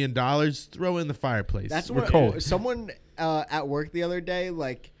 $50 million. Throw in the fireplace. That's We're what cold. Someone at work the other day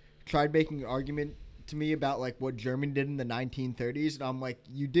tried making an argument to me about what Germany did in the 1930s, and I'm like,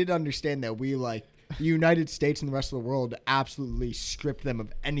 you did understand that we the United States and the rest of the world absolutely stripped them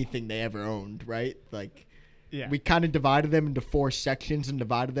of anything they ever owned, right? We kind of divided them into 4 sections and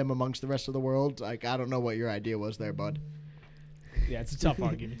divided them amongst the rest of the world. I don't know what your idea was there, bud. Yeah, it's a tough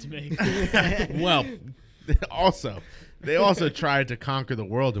argument to make. Well, they also tried to conquer the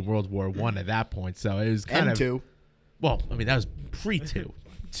world in World War I at that point, so it was kind of 2. Well, I mean, that was pre-2.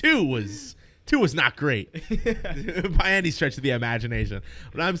 2 2 was not great by any stretch of the imagination.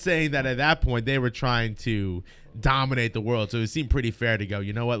 But I'm saying that at that point they were trying to dominate the world, so it seemed pretty fair to go,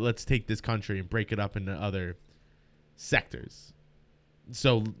 you know what, let's take this country and break it up into other sectors,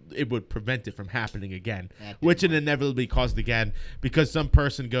 so it would prevent it from happening again, which it inevitably caused again, because some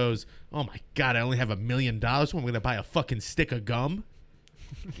person goes, oh my god, I only have $1 million, so I'm gonna buy a fucking stick of gum.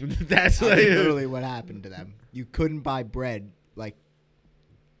 That's like literally what happened to them. You couldn't buy bread. Like,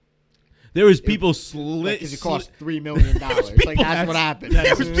 there was people because it cost $3 million. Like, that's what happened.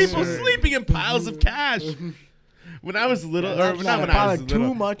 There was people sleeping in piles of cash. When I was little, or not when I was little,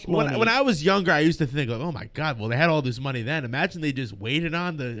 too much money. When I was younger, I used to think, like, oh my god, well, they had all this money then. Imagine they just waited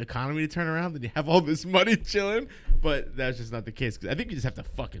on the economy to turn around, and you have all this money chilling. But that's just not the case. 'Cause I think you just have to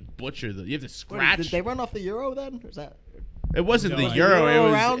fucking butcher you have to scratch. Did they run off the euro then? Is that? It wasn't the No, euro. It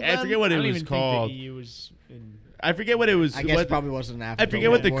was. around I forget what I it don't was even called. think the EU was in. I forget what it was. I guess it probably wasn't after. I forget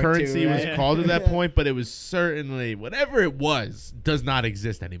what the World War currency II, was right? called at that point, but it was certainly whatever it was does not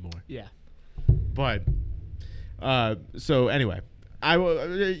exist anymore. Yeah. But so anyway,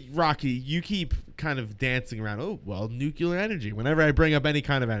 Rocky, you keep kind of dancing around. Oh well, nuclear energy. Whenever I bring up any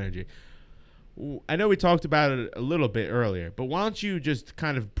kind of energy, I know we talked about it a little bit earlier, but why don't you just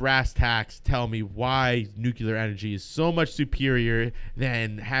kind of brass tacks tell me why nuclear energy is so much superior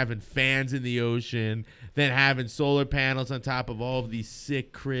than having fans in the ocean, than having solar panels on top of all of these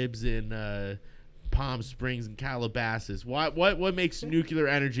sick cribs in Palm Springs and Calabasas? What makes nuclear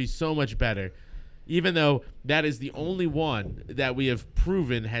energy so much better? Even though that is the only one that we have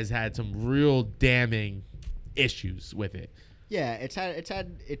proven has had some real damning issues with it. Yeah, it's had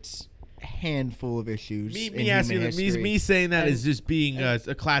its handful of issues. Me asking, me saying that is just being a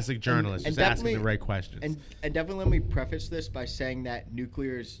classic journalist, just asking the right questions. And definitely, let me preface this by saying that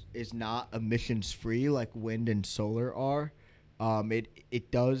nuclear is not emissions free like wind and solar are.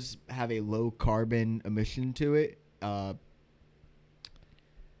 It does have a low carbon emission to it.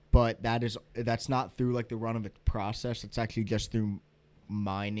 But that's not through like the run of its process. It's actually just through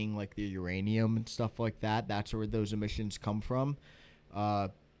mining like the uranium and stuff like that. That's where those emissions come from.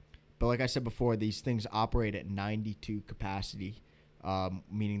 But like I said before, these things operate at 92 capacity,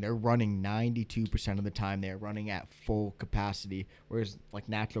 meaning they're running 92% of the time. They're running at full capacity, whereas like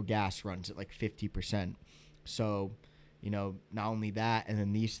natural gas runs at like 50%. So, not only that, and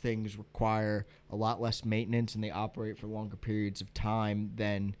then these things require a lot less maintenance, and they operate for longer periods of time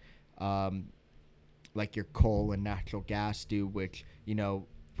than like your coal and natural gas do, which,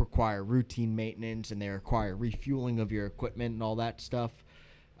 require routine maintenance, and they require refueling of your equipment and all that stuff.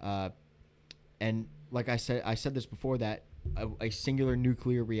 And like I said this before, that a singular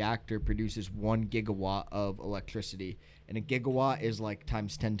nuclear reactor produces 1 gigawatt of electricity, and a gigawatt is like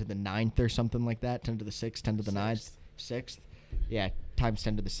times 10 to the 9th or something like that, 10 to the 6th, 10 to the 9th, 6th. Yeah, times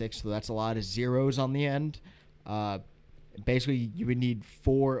 10 to the 6th. So that's a lot of zeros on the end. Basically, you would need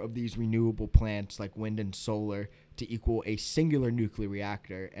 4 of these renewable plants like wind and solar to equal a singular nuclear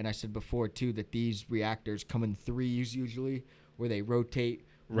reactor. And I said before, too, that these reactors come in 3s usually, where they rotate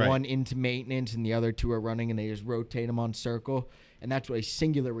one into maintenance and the other 2 are running, and they just rotate them on circle. And that's what a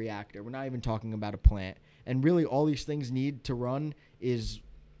singular reactor. We're not even talking about a plant. And really all these things need to run is,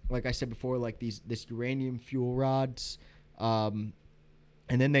 like I said before, like this uranium fuel rods,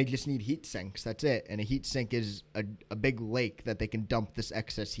 and then they just need heat sinks. That's it. And a heat sink is a big lake that they can dump this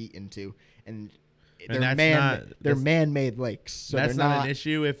excess heat into. And they're man-made lakes. So that's not an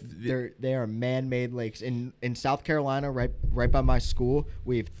issue if they are man-made lakes. In South Carolina, right by my school,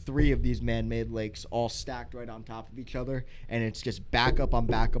 we have 3 of these man-made lakes all stacked right on top of each other, and it's just backup on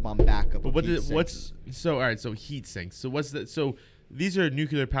backup on backup. But all right? So heat sinks. So what's the so these are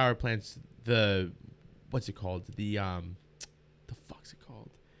nuclear power plants. What's it called? The fuck's it called?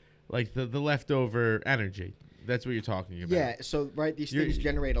 Like the leftover energy. That's what you're talking about. Yeah. So these things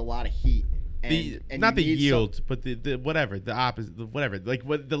generate a lot of heat. Not the yield, but the whatever, the opposite, whatever. Like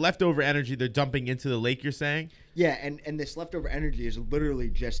what the leftover energy they're dumping into the lake, you're saying? Yeah, and this leftover energy is literally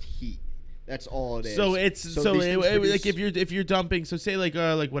just heat. That's all it is. So like if you're dumping, so say like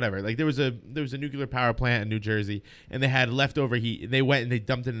whatever, like there was a nuclear power plant in New Jersey, and they had leftover heat, and they went and they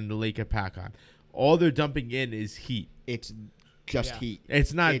dumped it in the lake at Pakon. All they're dumping in is heat. It's just heat.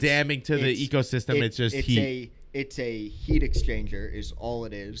 It's not damning to the ecosystem. It's just heat. It's a heat exchanger is all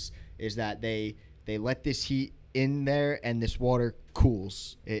it is that they let this heat in there, and this water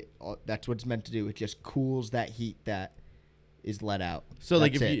cools it. That's what it's meant to do. It just cools that heat that is let out. So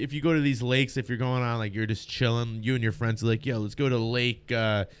like That's it. if you go to these lakes, if you're going on like you're just chilling, you and your friends are like, yo, let's go to Lake.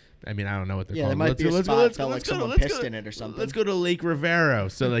 I mean, I don't know what they're Yeah, called. there might be a Let's spot go- that felt like let's go- someone let's pissed go- in it or something. Let's go to Lake Rovero.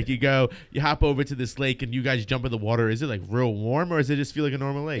 So like you hop over to this lake and you guys jump in the water. Is it like real warm or does it just feel like a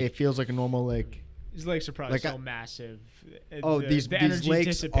normal lake? It feels like a normal lake. These lakes are probably Like so massive. These energy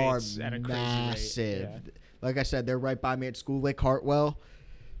lakes are dissipates at a crazy rate. massive. Yeah. Like I said, they're right by me at school. Lake Hartwell.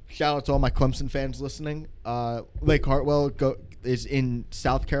 Shout out to all my Clemson fans listening. Lake Hartwell is in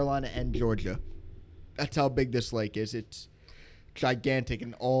South Carolina and Georgia. That's how big this lake is. It's gigantic,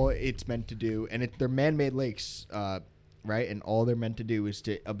 and all it's meant to do, and they're man-made lakes, right? And all they're meant to do is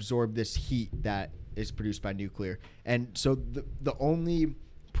to absorb this heat that is produced by nuclear. And so the only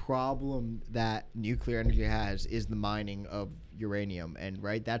problem that nuclear energy has is the mining of uranium, and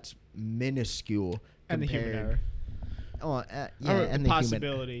right, that's minuscule And the human error. And the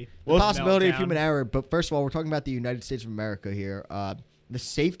Possibility. possibility of meltdown. human error. But first of all, we're talking about the United States of America here. The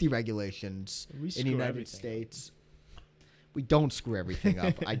safety regulations We in screw the United everything up. States. We don't screw everything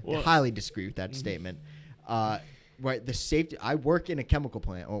up. I highly disagree with that statement. Right, the safety. I work in a chemical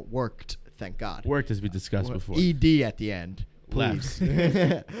plant, or worked, thank God. Worked as we discussed before. ED at the end, please.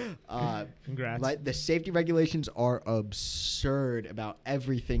 Congrats. Like the safety regulations are absurd about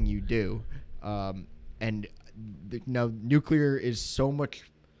everything you do, and nuclear is so much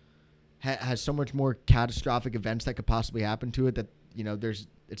has so much more catastrophic events that could possibly happen to it that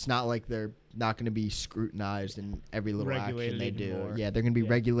it's not like they're not going to be scrutinized in every little Regulated action they even do. more. Yeah, they're going to be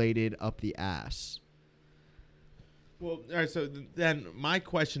Yeah. regulated up the ass. Well, all right. So then my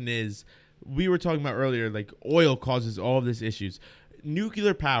question is, we were talking about earlier, like oil causes all of these issues.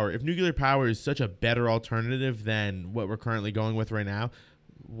 Nuclear power. If nuclear power is such a better alternative than what we're currently going with right now,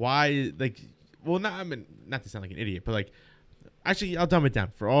 why? Like, well, not to sound like an idiot, but like, actually, I'll dumb it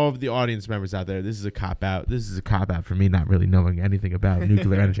down for all of the audience members out there. This is a cop out. This is a cop out for me not really knowing anything about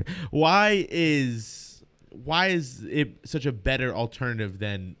nuclear energy. Why is it such a better alternative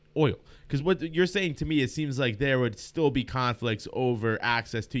than oil? Because what you're saying to me, it seems like there would still be conflicts over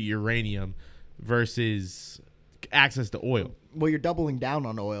access to uranium versus access to oil. Well, you're doubling down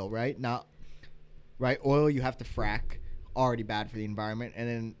on oil, right? Oil you have to frack, already bad for the environment, and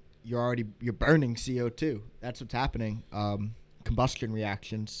then you're burning CO2. That's what's happening. Combustion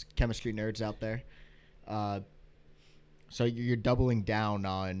reactions, chemistry nerds out there. So you're doubling down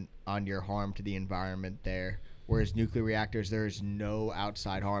on your harm to the environment there. Whereas nuclear reactors, there is no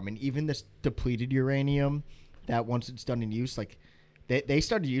outside harm. And even this depleted uranium, that once it's done in use, like they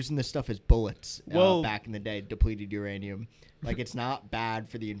started using this stuff as bullets back in the day, depleted uranium. Like it's not bad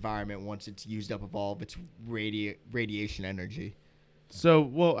for the environment once it's used up of all of its radiation energy. So,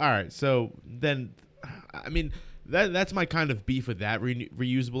 well, all right. So then, I mean, that's my kind of beef with that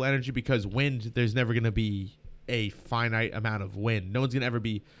reusable energy, because wind, there's never going to be a finite amount of wind. No one's going to ever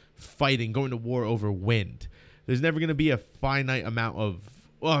be going to war over wind. There's never going to be a finite amount of,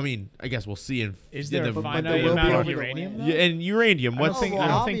 well, I mean, I guess we'll see. Is there a but finite there will be amount of over the uranium? land. though? And uranium. I don't What's think- well, I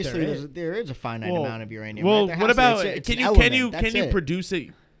don't obviously there is. there is a finite Well- amount of uranium. well, right? There what has to be. about It's can an you element. That's it. produce it?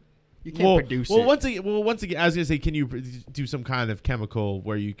 You can't produce it. Once again, I was gonna say, can you do some kind of chemical reaction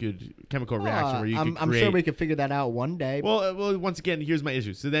where you could I'm create? sure we could figure that out one day. Well, once again, here's my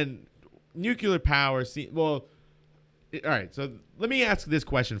issue. So then, nuclear power. All right. So let me ask this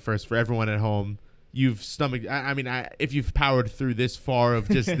question first for everyone at home. You've stomached. If you've powered through this far of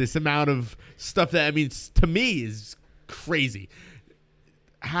just this amount of stuff that to me is crazy.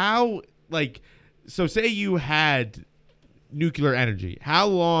 How so? Say you had nuclear energy. How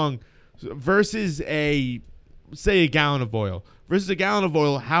long versus a gallon of oil? Versus a gallon of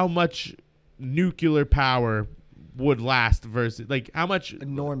oil, how much nuclear power would last versus how much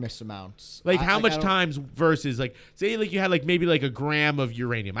Enormous amounts. how much I don't- times versus say you had maybe a gram of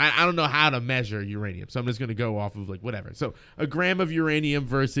uranium. I don't know how to measure uranium, so I'm just gonna go off of whatever. So a gram of uranium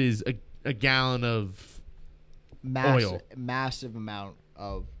versus a gallon of oil. Massive amount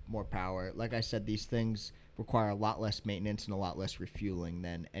of more power. Like I said, these things require a lot less maintenance and a lot less refueling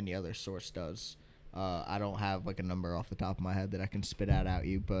than any other source does. I don't have a number off the top of my head that I can spit out at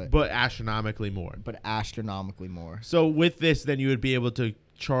you, but astronomically more. astronomically more. So with this, then you would be able to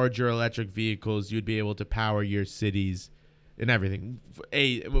charge your electric vehicles. You'd be able to power your cities and everything.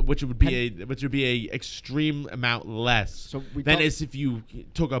 Which would be a extreme amount less So we than talk- as if you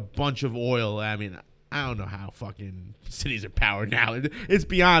took a bunch of oil. I mean, I don't know how fucking cities are powered now. It's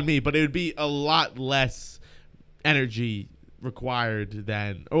beyond me, but it would be a lot less energy required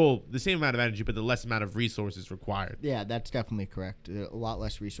than the same amount of energy, but the less amount of resources required. Yeah, that's definitely correct. A lot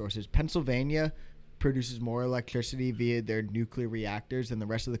less resources. Pennsylvania produces more electricity via their nuclear reactors than the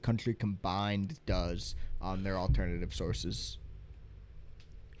rest of the country combined does on their alternative sources.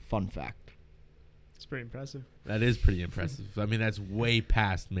 Fun fact. It's pretty impressive. That is pretty impressive. I mean, that's way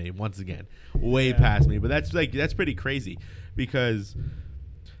past me. Once again, way past me. But that's pretty crazy, because,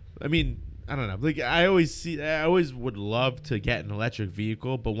 I mean, I don't know. Like, I always would love to get an electric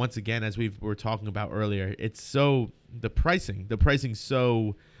vehicle, but once again, as we were talking about earlier, it's the pricing's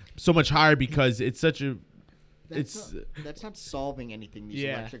so much higher because it's such a. That's not solving anything, these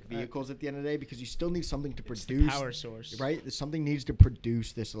electric vehicles at the end of the day, because you still need something to produce. The power source. Right? Something needs to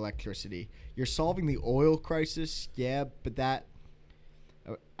produce this electricity. You're solving the oil crisis, yeah, but that...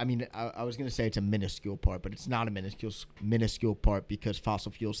 I mean, I was going to say it's a minuscule part, but it's not a minuscule part, because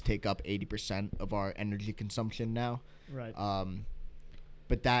fossil fuels take up 80% of our energy consumption now. Right.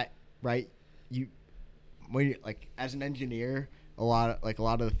 But that, right, as an engineer... A lot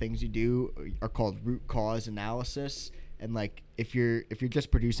of the things you do are called root cause analysis, and like if you're just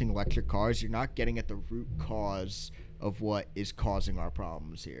producing electric cars, you're not getting at the root cause of what is causing our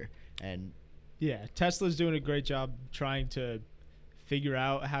problems here. And Tesla's doing a great job trying to figure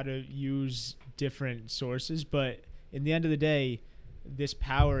out how to use different sources, but in the end of the day, this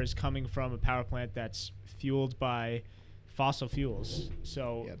power is coming from a power plant that's fueled by fossil fuels.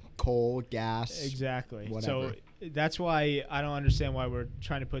 So coal, gas, exactly. Whatever. So that's why I don't understand why we're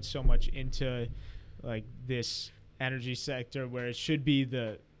trying to put so much into like this energy sector, where it should be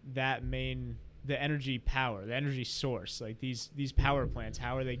the energy power, the energy source. Like these power plants,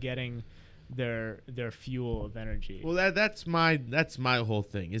 how are they getting their fuel of energy? Well, that's my whole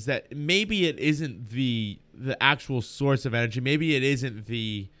thing, is that maybe it isn't the actual source of energy. Maybe it isn't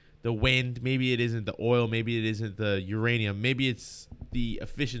the wind, maybe it isn't the oil, maybe it isn't the uranium, maybe it's the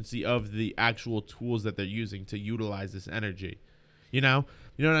efficiency of the actual tools that they're using to utilize this energy. You know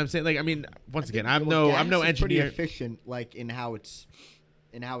what I'm saying? Like, I mean, once again, I'm no engineer. Pretty efficient, like in how it's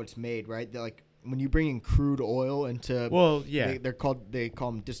made, right? They're like when you bring in crude oil into, they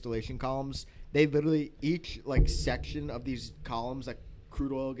call them distillation columns. They literally, each like section of these columns that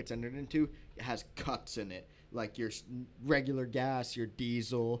crude oil gets entered into, it has cuts in it. Like your regular gas, your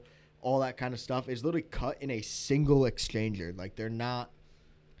diesel, all that kind of stuff is literally cut in a single exchanger. Like they're not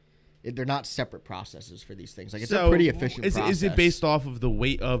separate processes for these things. Like it's a pretty efficient process. Is it based off of the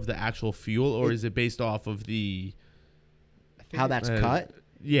weight of the actual fuel, or is it based off of the how that's cut?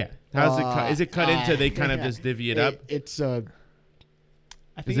 Yeah, how's it cut? Is it cut into? They kind of just divvy it up. It's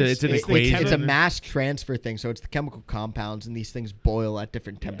I think it's an equation. It's a mass transfer thing, so it's the chemical compounds, and these things boil at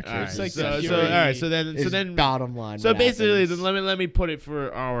different temperatures. Right. So then bottom line. So basically, then let me put it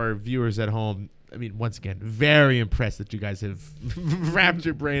for our viewers at home. I mean, once again, very impressed that you guys have wrapped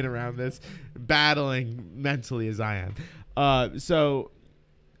your brain around this, battling mentally as I am. So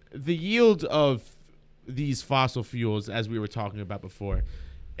the yield of these fossil fuels, as we were talking about before,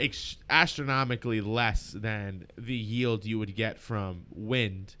 astronomically less than the yield you would get from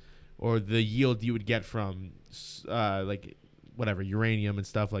wind, or the yield you would get from like whatever uranium and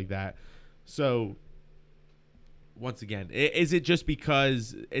stuff like that. So once again, is it just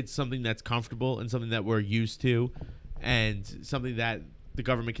because it's something that's comfortable and something that we're used to, and something that the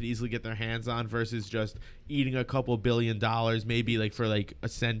government can easily get their hands on, versus just eating a couple $1 billion, maybe like for like a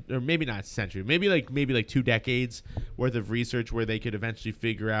cent, or maybe not a century, maybe like 2 decades worth of research, where they could eventually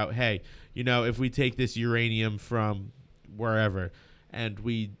figure out, hey, if we take this uranium from wherever and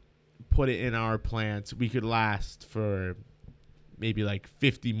we put it in our plants, we could last for maybe like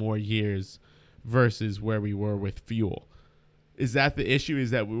 50 more years versus where we were with fuel. Is that the issue?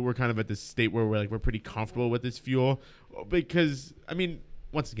 Is that we're kind of at this state where we're pretty comfortable with this fuel? Because, I mean,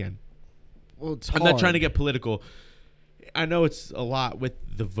 once again, I'm not trying to get political. I know it's a lot with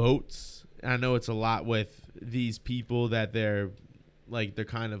the votes. I know it's a lot with these people that they're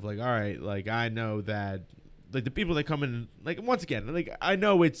kind of like, all right, like I know that, like the people that come in, like once again, like I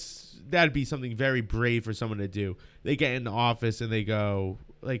know that'd be something very brave for someone to do. They get into office and they go,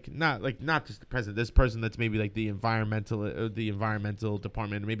 not just the president, this person that's maybe like the environmental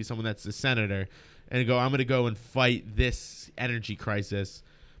department, maybe someone that's the senator, and go, I'm going to go and fight this energy crisis,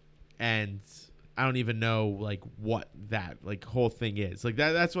 and I don't even know like what that like whole thing is. Like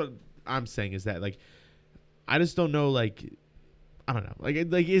that's what I'm saying, is that like I just don't know, like I don't know, like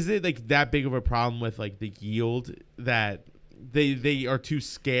is it like that big of a problem with like the yield that they are too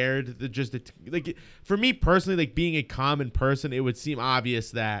scared to just like, for me personally, like being a common person, it would seem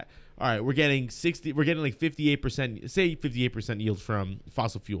obvious that, all right, we're getting like 58%, say 58% yield from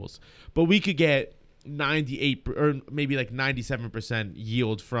fossil fuels, but we could get 98 or maybe like 97%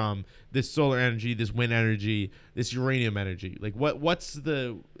 yield from this solar energy, this wind energy, this uranium energy. Like what's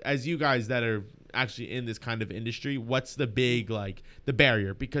the, as you guys that are actually in this kind of industry, what's the big like the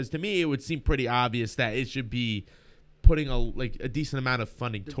barrier? Because to me, it would seem pretty obvious that it should be putting a decent amount of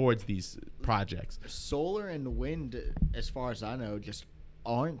funding towards these projects. Solar and wind, as far as I know, just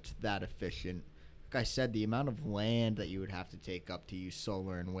aren't that efficient. Like I said, the amount of land that you would have to take up to use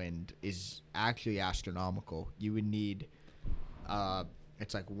solar and wind is actually astronomical. You would need,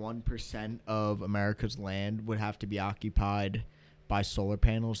 it's like 1% of America's land would have to be occupied by solar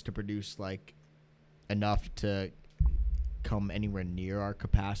panels to produce like enough to come anywhere near our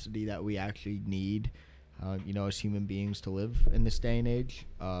capacity that we actually need, as human beings to live in this day and age.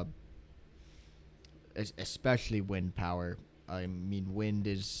 Especially wind power. I mean, wind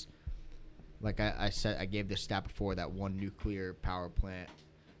is, like I said, I gave this stat before, that one nuclear power plant,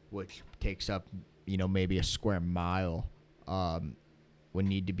 which takes up, maybe a square mile, would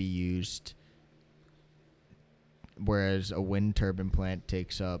need to be used, whereas a wind turbine plant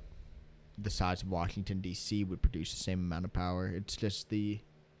takes up the size of Washington, D.C., would produce the same amount of power. It's just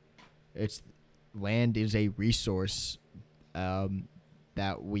land is a resource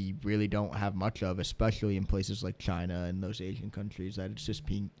that we really don't have much of, especially in places like China and those Asian countries that it's just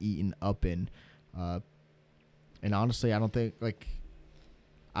being eaten up in. And honestly, I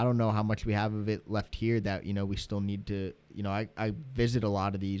don't know how much we have of it left here that, we still need to, I visit a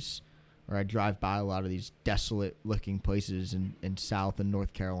lot of these, or I drive by a lot of these desolate looking places in South and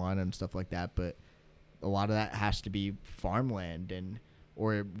North Carolina and stuff like that. But a lot of that has to be farmland,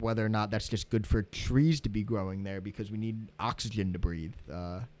 or whether or not that's just good for trees to be growing there because we need oxygen to breathe.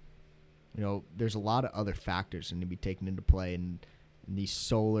 There's a lot of other factors that need to be taken into play, and these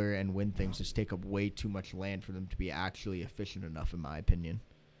solar and wind things just take up way too much land for them to be actually efficient enough, in my opinion.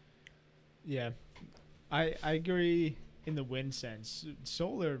 Yeah, I agree in the wind sense.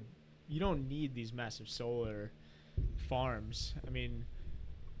 Solar, you don't need these massive solar farms. I mean,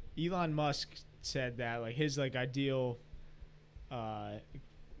 Elon Musk said that like his like ideal,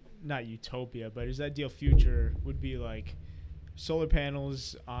 not utopia, but his ideal future would be like solar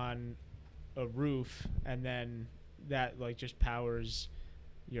panels on a roof, and then that like just powers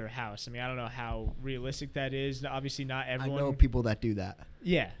your house. I mean, I don't know how realistic that is. Obviously, not everyone. I know people that do that.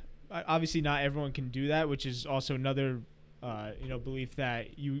 Yeah, obviously not everyone can do that, which is also another, belief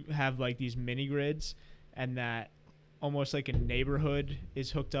that you have like these mini grids, and that almost like a neighborhood is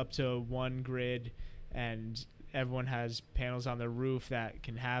hooked up to one grid, and everyone has panels on their roof that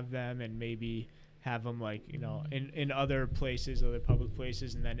can have them, and maybe have them like, in other places, other public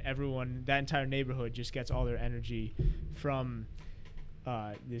places, and then that entire neighborhood just gets all their energy from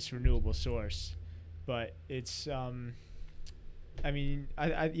this renewable source. But it's, I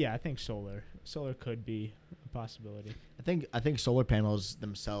think solar could be a possibility. I think solar panels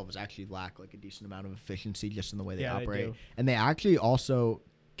themselves actually lack like a decent amount of efficiency just in the way they operate. They do. And they actually also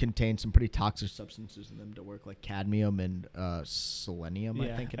contain some pretty toxic substances in them to work, like cadmium and selenium, I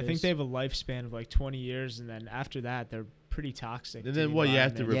think it is. I think they have a lifespan of like 20 years, and then after that they're pretty toxic. And then you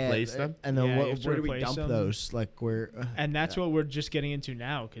have to replace them? And then where do we dump those? Like and that's what we're just getting into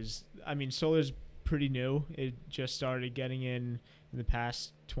now, because I mean, solar's pretty new. It just started getting in the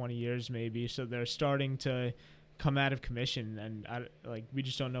past 20 years maybe, so they're starting to come out of commission, and we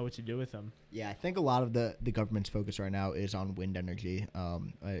just don't know what to do with them. Yeah, I think a lot of the government's focus right now is on wind energy.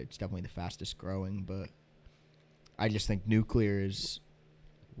 It's definitely the fastest growing, but I just think nuclear is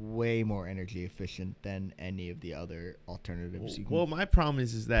way more energy efficient than any of the other alternatives. Well, my problem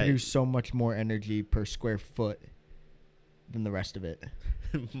is that produce so much more energy per square foot than the rest of it.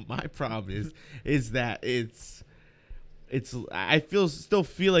 My problem is that it's I still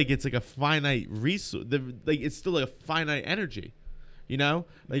feel like it's like a finite resource. Like it's still like a finite energy,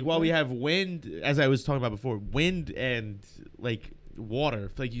 While we have wind, as I was talking about before, wind and like water,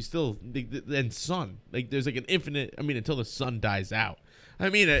 like you still and sun. Like there's like an infinite. I mean, until the sun dies out. I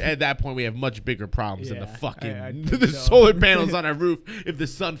mean, at that point we have much bigger problems than the fucking solar panels on our roof if the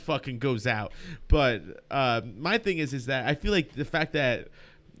sun fucking goes out. But my thing is that I feel like the fact that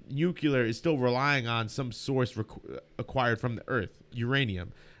nuclear is still relying on some source acquired from the earth,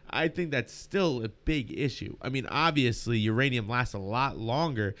 uranium, I think that's still a big issue. I mean, obviously uranium lasts a lot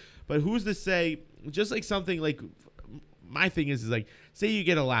longer, but who's to say, just like something like, my thing is like, say you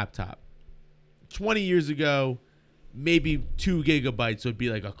get a laptop 20 years ago, maybe 2 gigabytes would be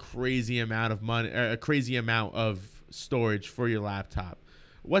like a crazy amount of money, or a crazy amount of storage for your laptop.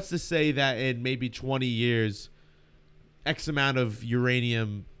 What's to say that in maybe 20 years X amount of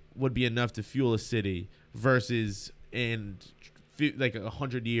uranium would be enough to fuel a city, versus in like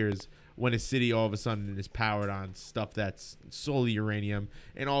 100 years when a city all of a sudden is powered on stuff that's solely uranium,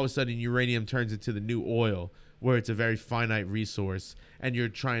 and all of a sudden uranium turns into the new oil. where it's a very finite resource and you're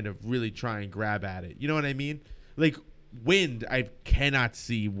trying to really try and grab at it. You know what I mean? Like wind, I cannot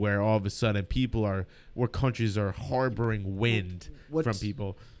see where all of a sudden where countries are harboring wind from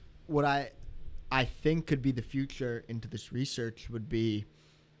people. What I think could be the future into this research would be,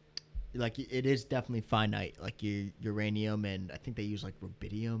 like, it is definitely finite, like uranium, and I think they use like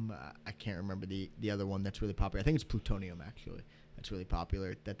rubidium. I can't remember the other one that's really popular. I think it's plutonium, actually. That's really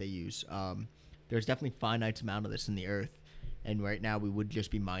popular that they use. There's definitely finite amount of this in the earth, and right now we would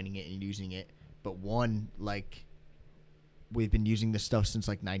just be mining it and using it. But we've been using this stuff since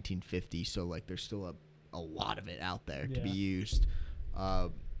like 1950, so like there's still a lot of it out there to be used,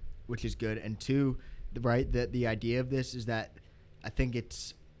 which is good. And two, the idea of this is that I think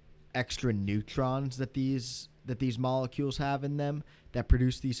it's extra neutrons that these molecules have in them that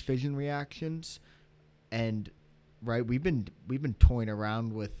produce these fission reactions. And we've been toying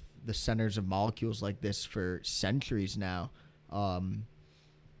around with the centers of molecules like this for centuries now.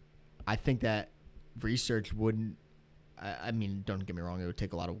 I think that research wouldn't, I mean, don't get me wrong, it would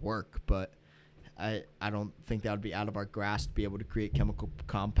take a lot of work, but I don't think that would be out of our grasp to be able to create chemical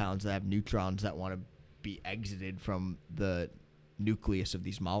compounds that have neutrons that want to be exited from the nucleus of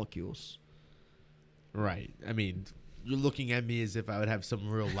these molecules. Right. I mean, you're looking at me as if I would have some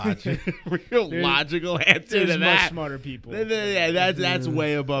real logical answer to that. Much smarter people. Yeah, that's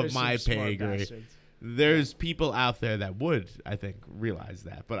way above There's my some pay smart grade. bastards. There's people out there that would, I think, realize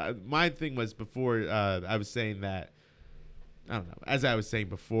that. But my thing was before, I was saying that, I don't know, as I was saying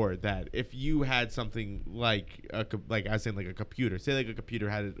before, that if you had something like I was saying, like a computer, say like a computer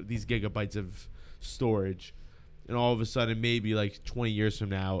had these gigabytes of storage, and all of a sudden maybe like 20 years from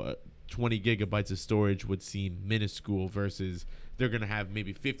now, 20 gigabytes of storage would seem minuscule versus they're going to have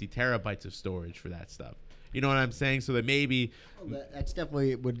maybe 50 terabytes of storage for that stuff. You know what I'm saying? So that maybe that's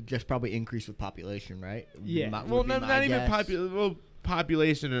definitely would just probably increase with population, right? Yeah. Well, not even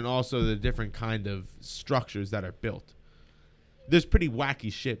population, and also the different kind of structures that are built. There's pretty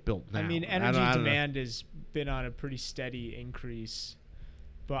wacky shit built now. I mean, energy demand has been on a pretty steady increase,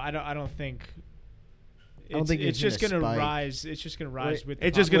 but I don't think it's just going to rise. It's just going to rise with.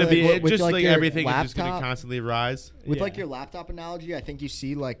 It's just going to be just like everything is just going to constantly rise. With like your laptop analogy, I think you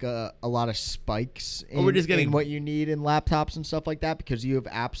see like a lot of spikes in, we're just getting in what you need in laptops and stuff like that, because you have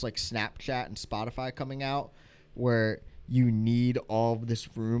apps like Snapchat and Spotify coming out where you need all of this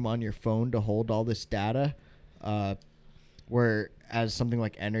room on your phone to hold all this data. Whereas something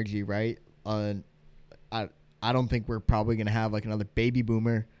like energy, right? I don't think we're probably going to have like another baby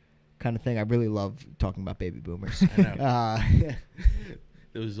boomer kind of thing. I really love talking about baby boomers. I know.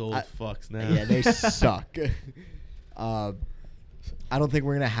 Those old fucks now. Yeah, they suck. I don't think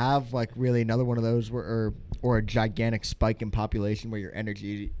we're going to have like really another one of those or a gigantic spike in population where your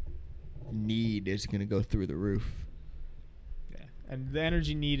energy need is going to go through the roof. Yeah, and the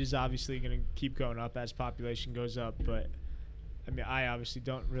energy need is obviously going to keep going up as population goes up, but I mean, I obviously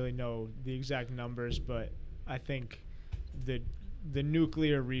don't really know the exact numbers, but I think the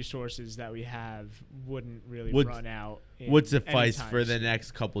nuclear resources that we have wouldn't really run out. Would suffice for the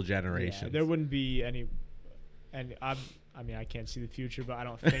next couple generations. Yeah, there wouldn't be any, and I mean, I can't see the future, but I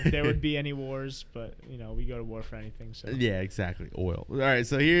don't think there would be any wars. But you know, we go to war for anything. So yeah, exactly. Oil. All right.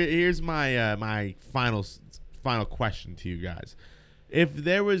 So here's my my final question to you guys. If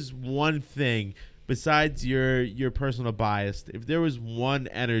there was one thing besides your personal bias, if there was one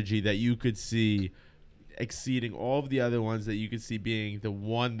energy that you could see exceeding all of the other ones, that you could see being the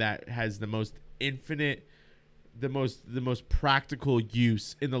one that has the most infinite, the most practical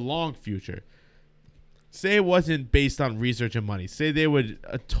use in the long future, say it wasn't based on research and money, say they would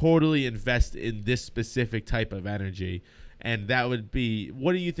totally invest in this specific type of energy, and that would be,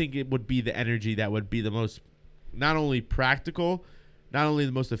 what do you think it would be, the energy that would be the most, not only practical, not only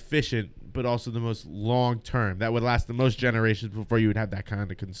the most efficient, but also the most long term, that would last the most generations before you would have that kind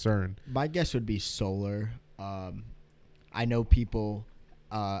of concern? My guess would be solar. I know people.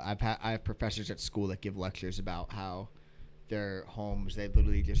 I have professors at school that give lectures about how their homes, they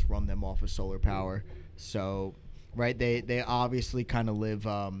literally just run them off of solar power. So, right, they obviously kind of live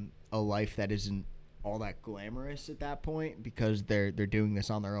a life that isn't all that glamorous at that point, because they're doing this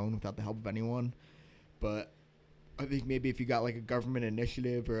on their own without the help of anyone. But I think maybe if you got like a government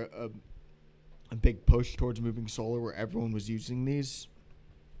initiative or a big push towards moving solar where everyone was using these,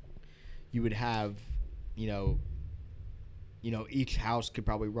 you would have, you know, each house could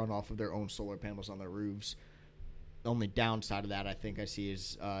probably run off of their own solar panels on their roofs. The only downside of that I think I see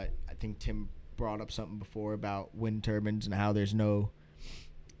is, I think Tim brought up something before about wind turbines and how there's no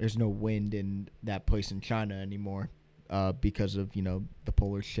wind in that place in China anymore, because of, you know, the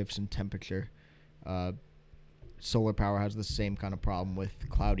polar shifts in temperature. solar power has the same kind of problem with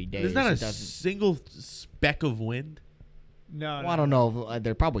cloudy days. There's not It a doesn't- single speck of wind. No, Well, I don't know.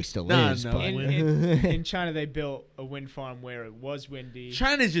 There probably still No, is. no. but In China, they built a wind farm where it was windy,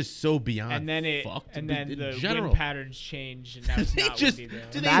 China's just so beyond and then fucked and in then the general. wind patterns changed, and now it's They not just- windy there.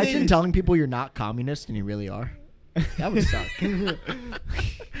 do they- Imagine telling people you're not communist and you really are. That would suck. Dude,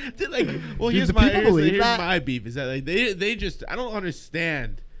 like, well, Dude, here's do my people believe here's that? my beef is that like they just I don't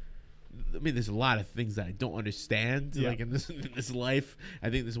understand. I mean, there's a lot of things that I don't understand Yeah. like in this life. I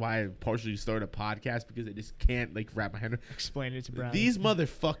think this is why I partially started a podcast because I just can't like wrap my head around. Explain it to Brown. These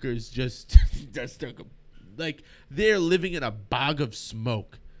motherfuckers just took like they're living in a bog of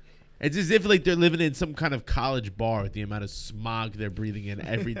smoke. It's as if like they're living in some kind of college bar with the amount of smog they're breathing in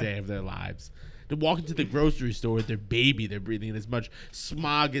every day of their lives. They're walking to the grocery store with their baby. They're breathing in as much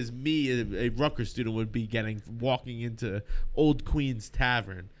smog as me, a Rutgers student, would be getting walking into Old Queen's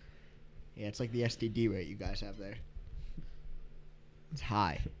Tavern. Yeah, it's like the STD rate you guys have there. It's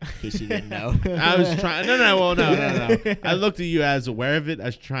high, in case you didn't know. I was trying. No. I looked at you as aware of it. I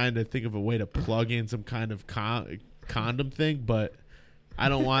was trying to think of a way to plug in some kind of condom thing, but I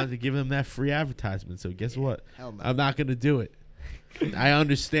don't want to give them that free advertisement. So guess what? Hell no. I'm not going to do it. I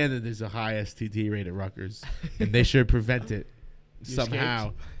understand that there's a high STD rate at Rutgers, and they should prevent it You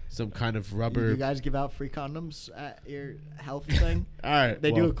somehow. Some kind of rubber. You guys give out free condoms at your health thing? All right.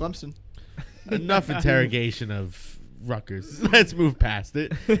 They well, do at Clemson. Enough interrogation of Rutgers. Let's move past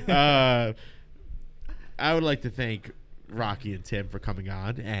it. I would like to thank Rocky and Tim for coming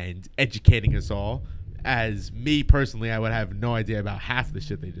on and educating us all. As me personally, I would have no idea about half the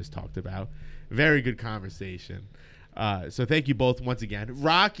shit they just talked about. Very good conversation. So thank you both once again.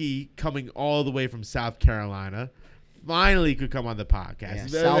 Rocky coming all the way from South Carolina. Finally could come on the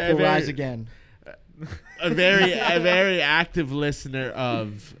podcast. Yeah, South will rise again. A very active listener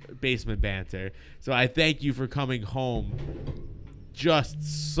of Basement Banter. So I thank you for coming home just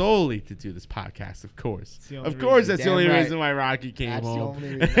solely to do this podcast, of course. It's the only Of course, reason. that's the Damn only right. reason why Rocky came That's the home.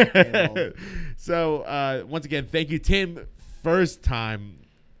 only reason I came home. So once again, thank you, Tim. First time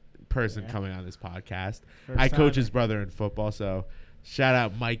person Yeah. coming on this podcast. First I coach timer. his brother in football, so shout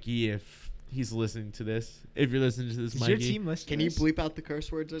out Mikey if he's listening to this. If you're listening to this, Does Mikey. your team listen? Can to you this? bleep out the curse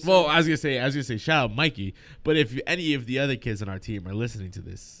words? I said? Well, I was gonna say, shout out Mikey. But if any of the other kids on our team are listening to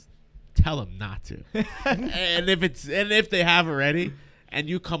this, tell them not to. and if they have already, and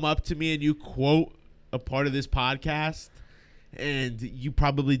you come up to me and you quote a part of this podcast, and you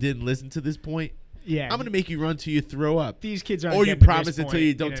probably didn't listen to this point, Yeah, I'm gonna make you run till you throw up. These kids aren't. Or you getting to promise this it till point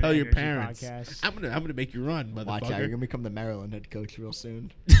you don't in an tell your energy parents. podcast. I'm gonna make you run, motherfucker. Watch out, you're gonna become the Maryland head coach real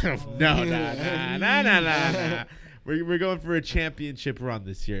soon. No. We're going for a championship run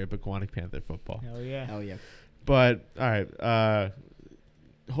this year at Pequannock Panther football. Hell yeah. Hell yeah. But all right,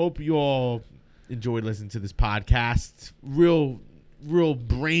 hope you all enjoyed listening to this podcast. Real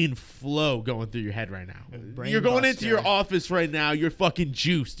brain flow going through your head right now. Brain You're going buster. into your office right now. You're fucking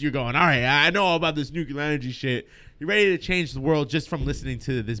juiced. You're going, all right, I know all about this nuclear energy shit. You're ready to change the world just from listening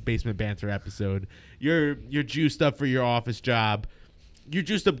to this Basement Banter episode. You're juiced up for your office job. You're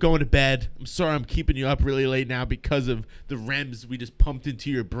juiced up going to bed. I'm sorry I'm keeping you up really late now because of the REMs we just pumped into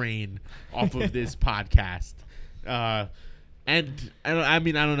your brain off of this podcast. And I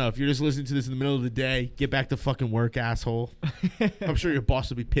don't know. If you're just listening to this in the middle of the day, get back to fucking work, asshole. I'm sure your boss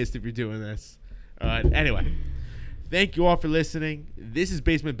will be pissed if you're doing this. Anyway, thank you all for listening. This is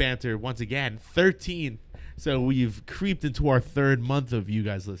Basement Banter, once again, 13. So we've creeped into our third month of you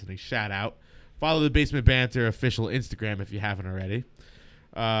guys listening. Shout out. Follow the Basement Banter official Instagram if you haven't already.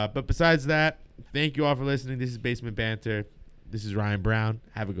 But besides that, thank you all for listening. This is Basement Banter. This is Ryan Brown.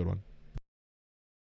 Have a good one.